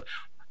that good stuff,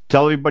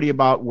 tell everybody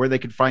about where they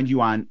can find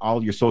you on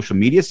all your social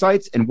media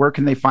sites, and where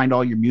can they find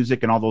all your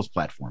music and all those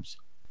platforms?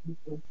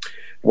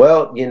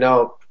 Well,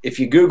 if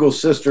you Google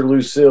Sister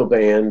Lucille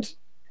Band,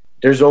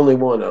 there's only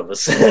one of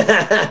us.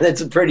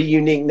 It's a pretty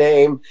unique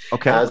name.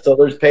 Okay. So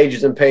there's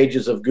pages and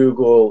pages of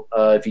Google.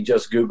 If you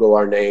just Google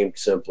our name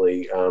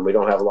simply, we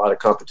don't have a lot of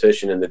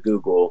competition in the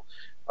Google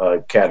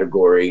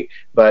category,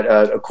 but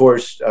of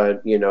course,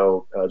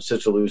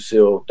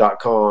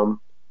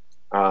 sisterlucille.com.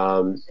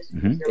 And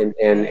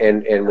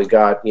we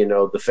got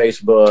the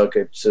Facebook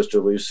at Sister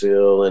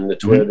Lucille, and the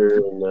Twitter,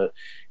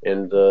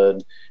 and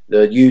the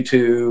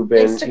YouTube,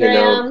 and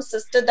Instagram,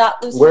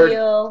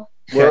 sister.lucille.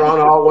 We're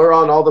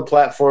on all the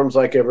platforms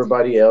like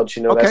everybody else.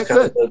 That's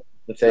kind of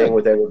the thing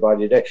with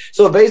everybody today.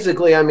 So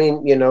basically, I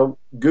mean,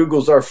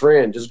 Google's our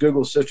friend. Just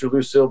Google Sister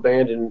Lucille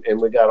Band,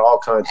 and we got all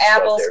kinds of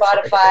Apple, stuff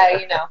there.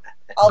 Spotify,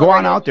 Go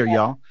on out there,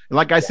 y'all.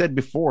 Like I said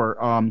before,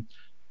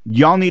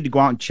 y'all need to go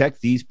out and check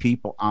these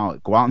people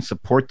out. Go out and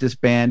support this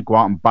band. Go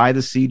out and buy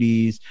the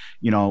CDs.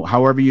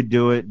 However you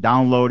do it,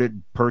 download it,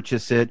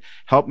 purchase it.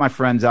 Help my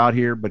friends out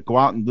here, but go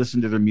out and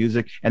listen to their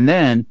music. And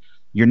then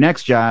your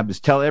next job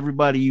is tell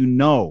everybody you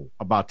know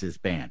about this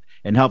band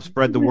and help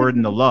spread the word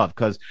and the love,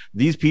 because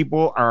these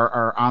people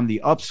are on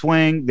the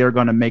upswing. They're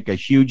going to make a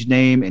huge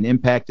name and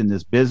impact in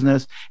this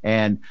business.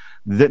 And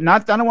I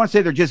don't want to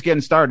say they're just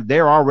getting started.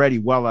 They're already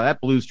that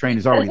blues train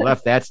has already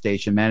left that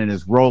station, man, and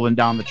is rolling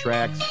down the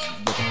tracks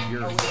with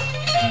fury.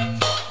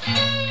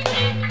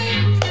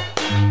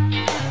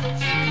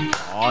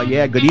 Oh,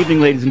 yeah. Good evening,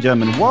 ladies and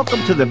gentlemen.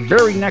 Welcome to the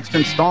very next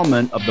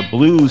installment of the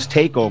Blues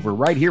Takeover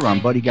right here on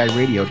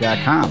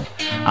BuddyGuyRadio.com.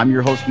 I'm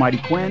your host, Mighty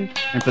Quinn,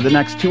 and for the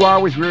next 2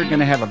 hours, we're going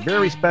to have a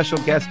very special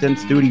guest in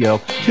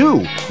studio,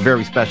 2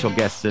 very special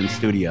guests in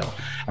studio.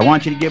 I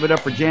want you to give it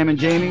up for Jam and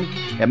Jamie,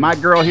 and my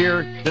girl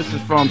here, this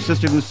is from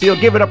Sister Lucille.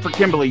 Give it up for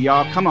Kimberly,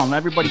 y'all. Come on,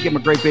 everybody give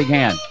them a great big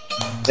hand.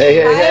 Hey.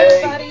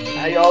 Everybody.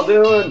 How y'all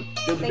doing?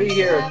 Good to be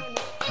here.